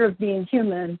nature of being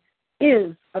human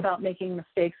is about making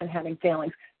mistakes and having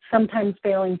failings. Sometimes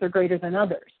failings are greater than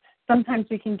others. Sometimes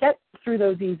we can get through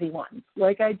those easy ones.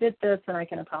 Like I did this and I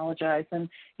can apologize and,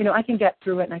 I can get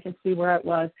through it and I can see where it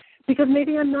was because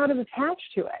maybe I'm not as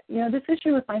attached to it. This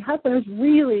issue with my husband was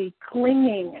really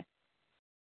clinging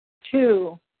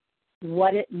to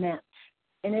what it meant.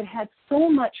 And it had so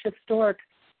much historic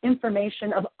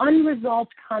information of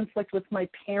unresolved conflict with my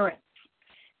parents.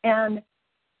 And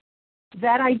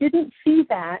that I didn't see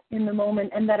that in the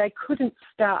moment and that I couldn't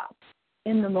stop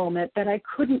in the moment, that I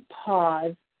couldn't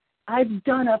pause. I've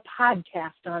done a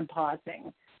podcast on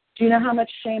pausing. Do you know how much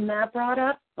shame that brought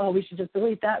up? Oh, we should just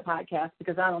delete that podcast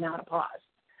because I don't know how to pause.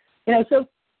 So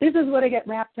this is what I get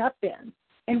wrapped up in.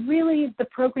 And really the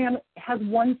program has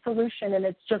one solution, and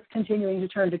it's just continuing to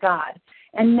turn to God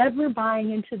and never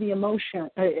buying into the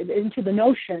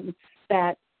notion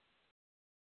that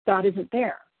God isn't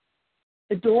there.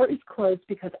 The door is closed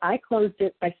because I closed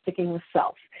it by sticking with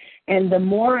self. And the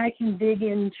more I can dig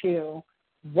into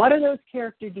what are those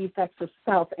character defects of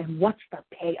self and what's the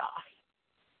payoff?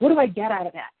 What do I get out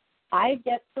of that? I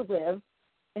get to live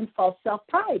in false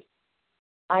self-pride.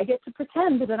 I get to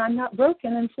pretend that I'm not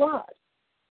broken and flawed.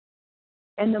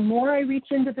 And the more I reach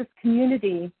into this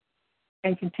community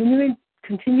and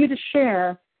continue to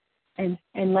share and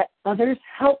let others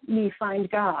help me find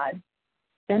God,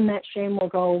 then that shame will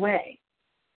go away.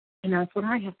 And that's what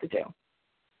I have to do.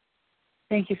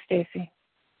 Thank you, Stacy.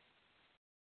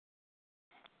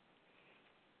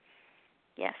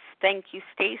 Yes, thank you,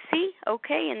 Stacy.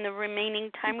 Okay, in the remaining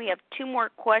time, we have 2 more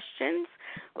questions.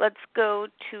 Let's go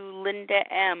to Linda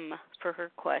M. for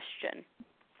her question.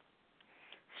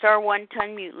 Star 1 to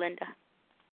unmute, Linda.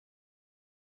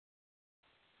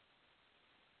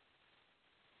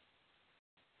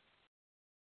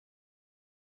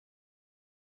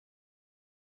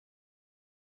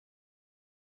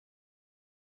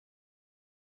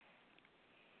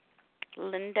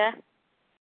 Linda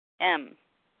M.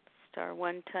 Star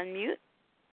 1 to unmute.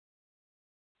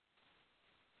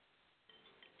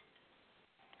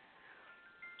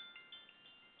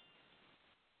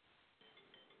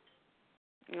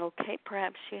 Okay,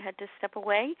 perhaps she had to step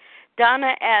away.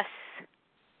 Donna S.,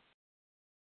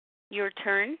 your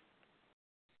turn.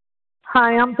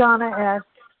 Hi, I'm Donna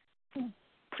S.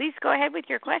 Please go ahead with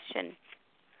your question.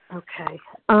 Okay.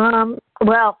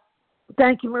 Well,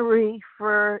 thank you, Marie,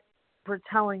 for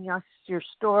telling us your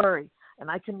story. And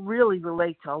I can really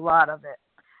relate to a lot of it.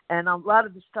 And a lot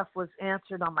of the stuff was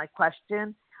answered on my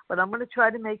question, but I'm going to try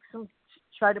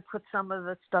to put some of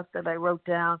the stuff that I wrote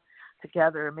down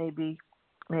together. Maybe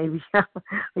we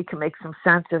can make some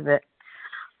sense of it.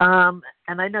 And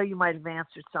I know you might have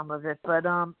answered some of it, but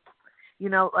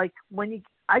like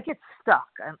I get stuck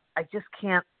and I just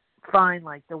can't find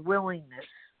like the willingness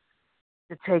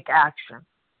to take action.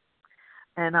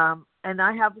 And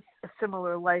I have a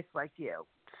similar life like you.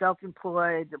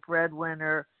 Self-employed, the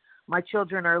breadwinner. My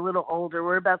children are a little older.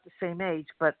 We're about the same age,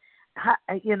 but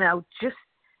I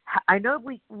know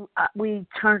we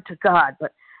turn to God,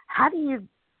 but how do you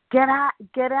get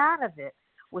out of it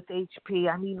with HP?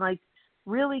 I mean, like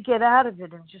really get out of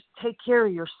it and just take care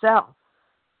of yourself.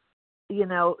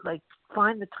 Like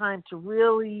find the time to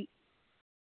really,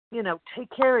 take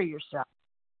care of yourself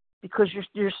because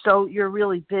you're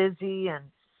really busy and.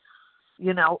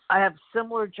 I have a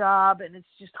similar job, and it's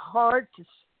just hard to,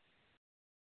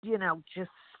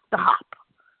 just stop,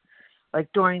 like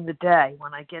during the day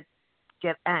when I get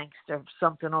angst of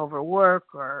something over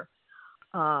work or,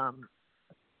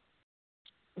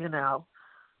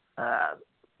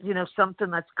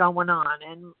 something that's going on.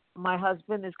 And my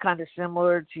husband is kind of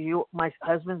similar to you. My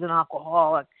husband's an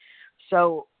alcoholic,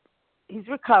 so he's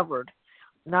recovered,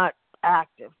 not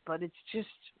active, but it's just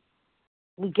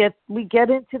we get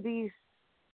into these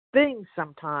things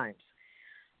sometimes,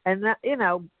 and that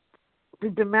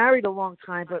we've been married a long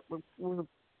time, but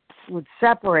we're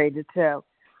separated too.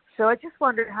 So I just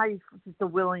wondered how you get the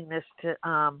willingness to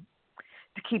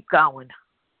keep going.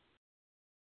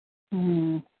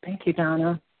 Thank you,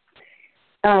 Donna.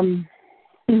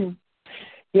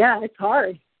 Yeah, it's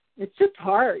hard. It's just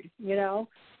hard,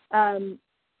 The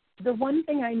one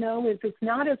thing I know is it's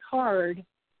not as hard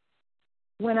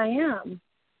when I am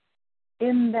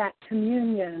in that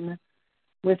communion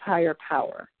with higher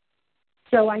power.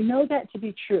 So I know that to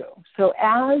be true. So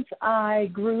as I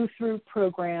grew through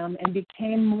program and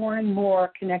became more and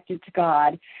more connected to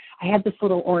God, I had this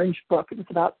little orange book. It was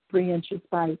about 3 inches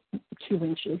by 2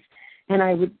 inches. And I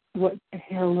had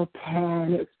a little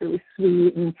pen. It was really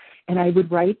sweet. And I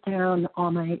would write down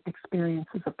all my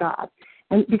experiences of God.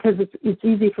 and because it's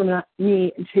easy for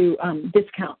me to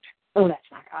discount. Oh, that's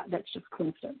not God. That's just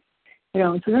coincidence.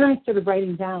 And so then I started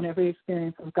writing down every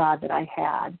experience of God that I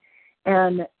had,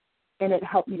 and it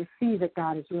helped me to see that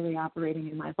God is really operating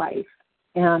in my life.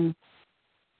 And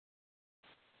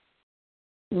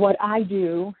what I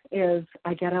do is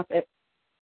I get up at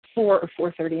 4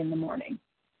 or 4:30 in the morning,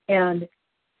 and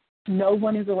no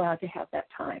one is allowed to have that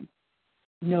time.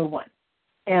 No one.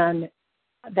 And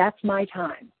that's my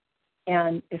time.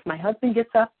 And if my husband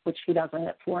gets up, which he doesn't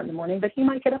at 4 in the morning, but he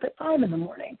might get up at 5 in the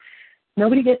morning,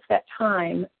 nobody gets that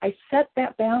time. I set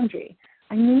that boundary.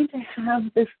 I need to have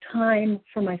this time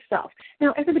for myself.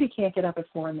 Now, everybody can't get up at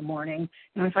 4 in the morning.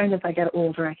 I find as I get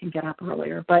older, I can get up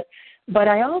earlier. But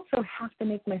I also have to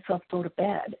make myself go to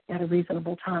bed at a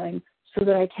reasonable time so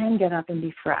that I can get up and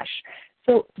be fresh.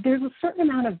 So there's a certain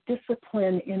amount of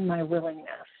discipline in my willingness.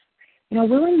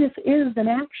 Willingness is an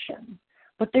action,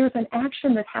 but there's an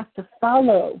action that has to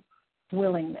follow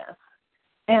willingness.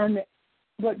 And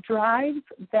what drives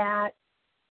that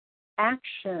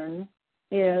action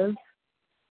is,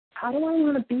 how do I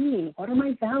want to be? What are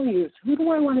my values? Who do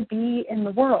I want to be in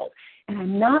the world? And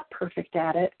I'm not perfect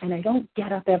at it, and I don't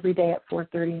get up every day at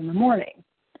 4:30 in the morning.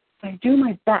 I do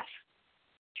my best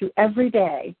to every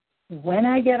day, when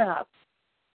I get up,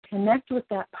 connect with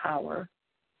that power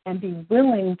and be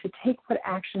willing to take what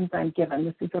actions I'm given.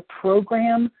 This is a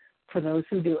program for those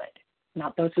who do it,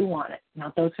 not those who want it,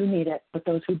 not those who need it, but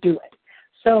those who do it.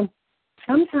 So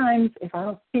sometimes if I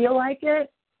don't feel like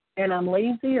it and I'm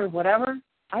lazy or whatever,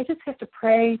 I just have to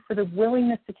pray for the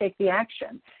willingness to take the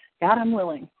action. God, I'm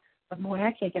willing. But boy,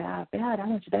 I can't get out of bed. I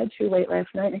went to bed too late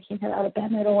last night and I can't get out of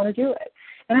bed and I don't want to do it.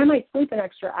 And I might sleep an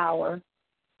extra hour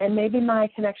and maybe my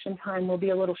connection time will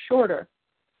be a little shorter,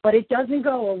 but it doesn't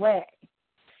go away.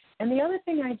 And the other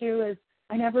thing I do is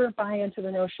I never buy into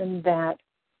the notion that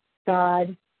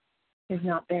God is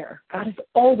not there. God is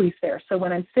always there. So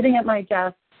when I'm sitting at my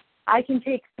desk, I can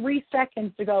take 3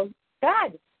 seconds to go,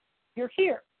 God, you're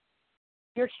here.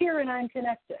 You're here and I'm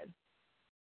connected.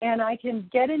 And I can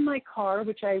get in my car,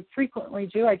 which I frequently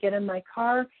do. I get in my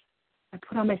car, I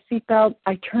put on my seatbelt,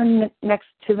 I turn next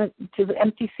to the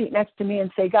empty seat next to me and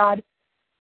say, God,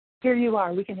 here you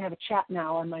are. We can have a chat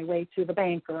now on my way to the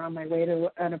bank or on my way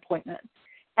to an appointment.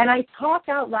 And I talk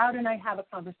out loud and I have a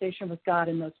conversation with God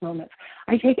in those moments.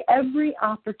 I take every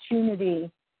opportunity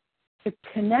to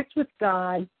connect with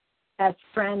God as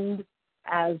friend,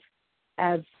 as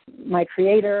my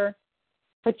creator,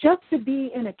 but just to be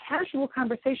in a casual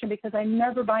conversation, because I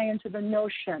never buy into the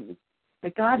notion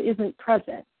that God isn't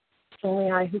present. It's only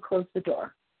I who close the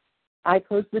door. I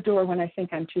close the door when I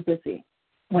think I'm too busy,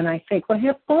 when I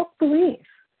have false beliefs,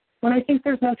 when I think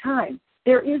there's no time.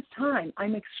 There is time.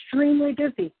 I'm extremely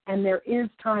busy, and there is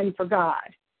time for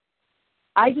God.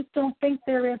 I just don't think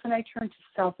there is, and I turn to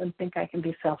self and think I can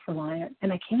be self-reliant,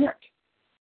 and I can't.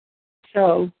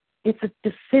 So it's a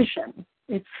decision.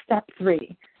 It's step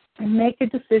 3. I make a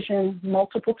decision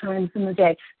multiple times in the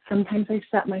day. Sometimes I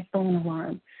set my phone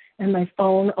alarm, and my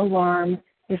phone alarm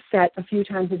is set a few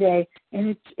times a day,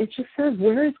 and it just says,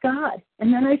 where is God?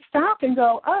 And then I stop and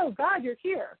go, oh, God, you're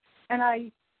here. And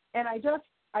I just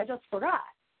forgot.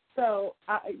 So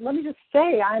let me just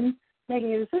say I'm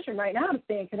making a decision right now to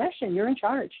stay in connection. You're in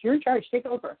charge. You're in charge. Take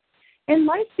over. And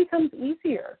life becomes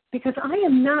easier because I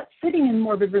am not sitting in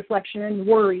morbid reflection and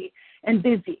worry and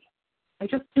busy. I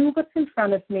just do what's in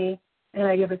front of me, and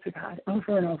I give it to God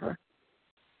over and over.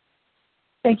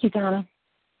 Thank you, Donna.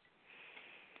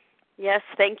 Yes,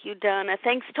 thank you, Donna.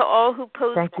 Thanks to all who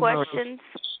posed questions.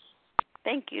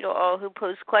 Thank you to all who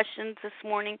posed questions this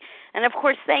morning. And, of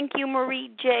course, thank you, Marie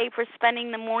J., for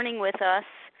spending the morning with us.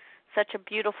 Such a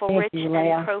beautiful, rich,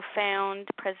 and profound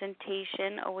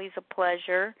presentation. Always a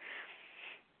pleasure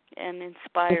and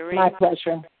inspiring. It's my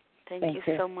pleasure. Thank you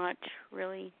so much.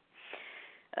 Really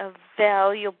a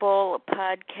valuable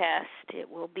podcast it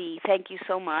will be. Thank you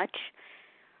so much.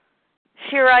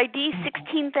 Share ID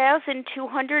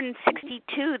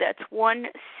 16,262. That's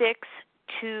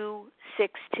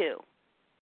 16262.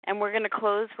 And we're going to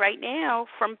close right now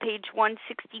from page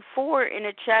 164 in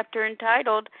a chapter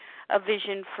entitled A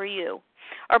Vision for You.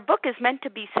 Our book is meant to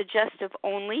be suggestive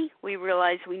only. We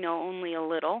realize we know only a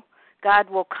little. God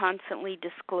will constantly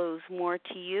disclose more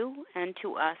to you and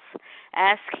to us.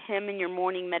 Ask Him in your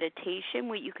morning meditation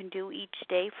what you can do each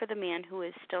day for the man who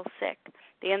is still sick.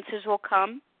 The answers will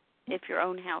come if your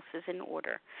own house is in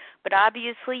order. But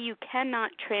obviously you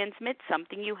cannot transmit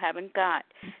something you haven't got.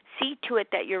 See to it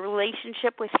that your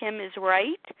relationship with Him is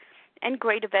right, and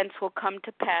great events will come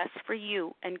to pass for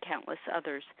you and countless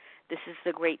others. This is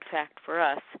the great fact for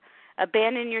us.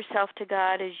 Abandon yourself to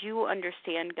God as you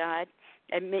understand God,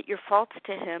 Admit your faults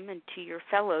to him and to your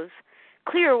fellows.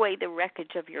 Clear away the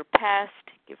wreckage of your past.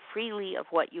 Give freely of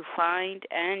what you find,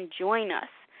 and join us.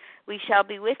 We shall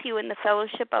be with you in the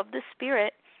fellowship of the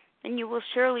Spirit, and you will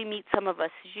surely meet some of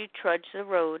us as you trudge the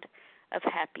road of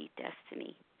happy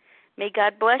destiny. May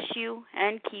God bless you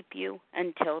and keep you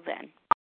until then.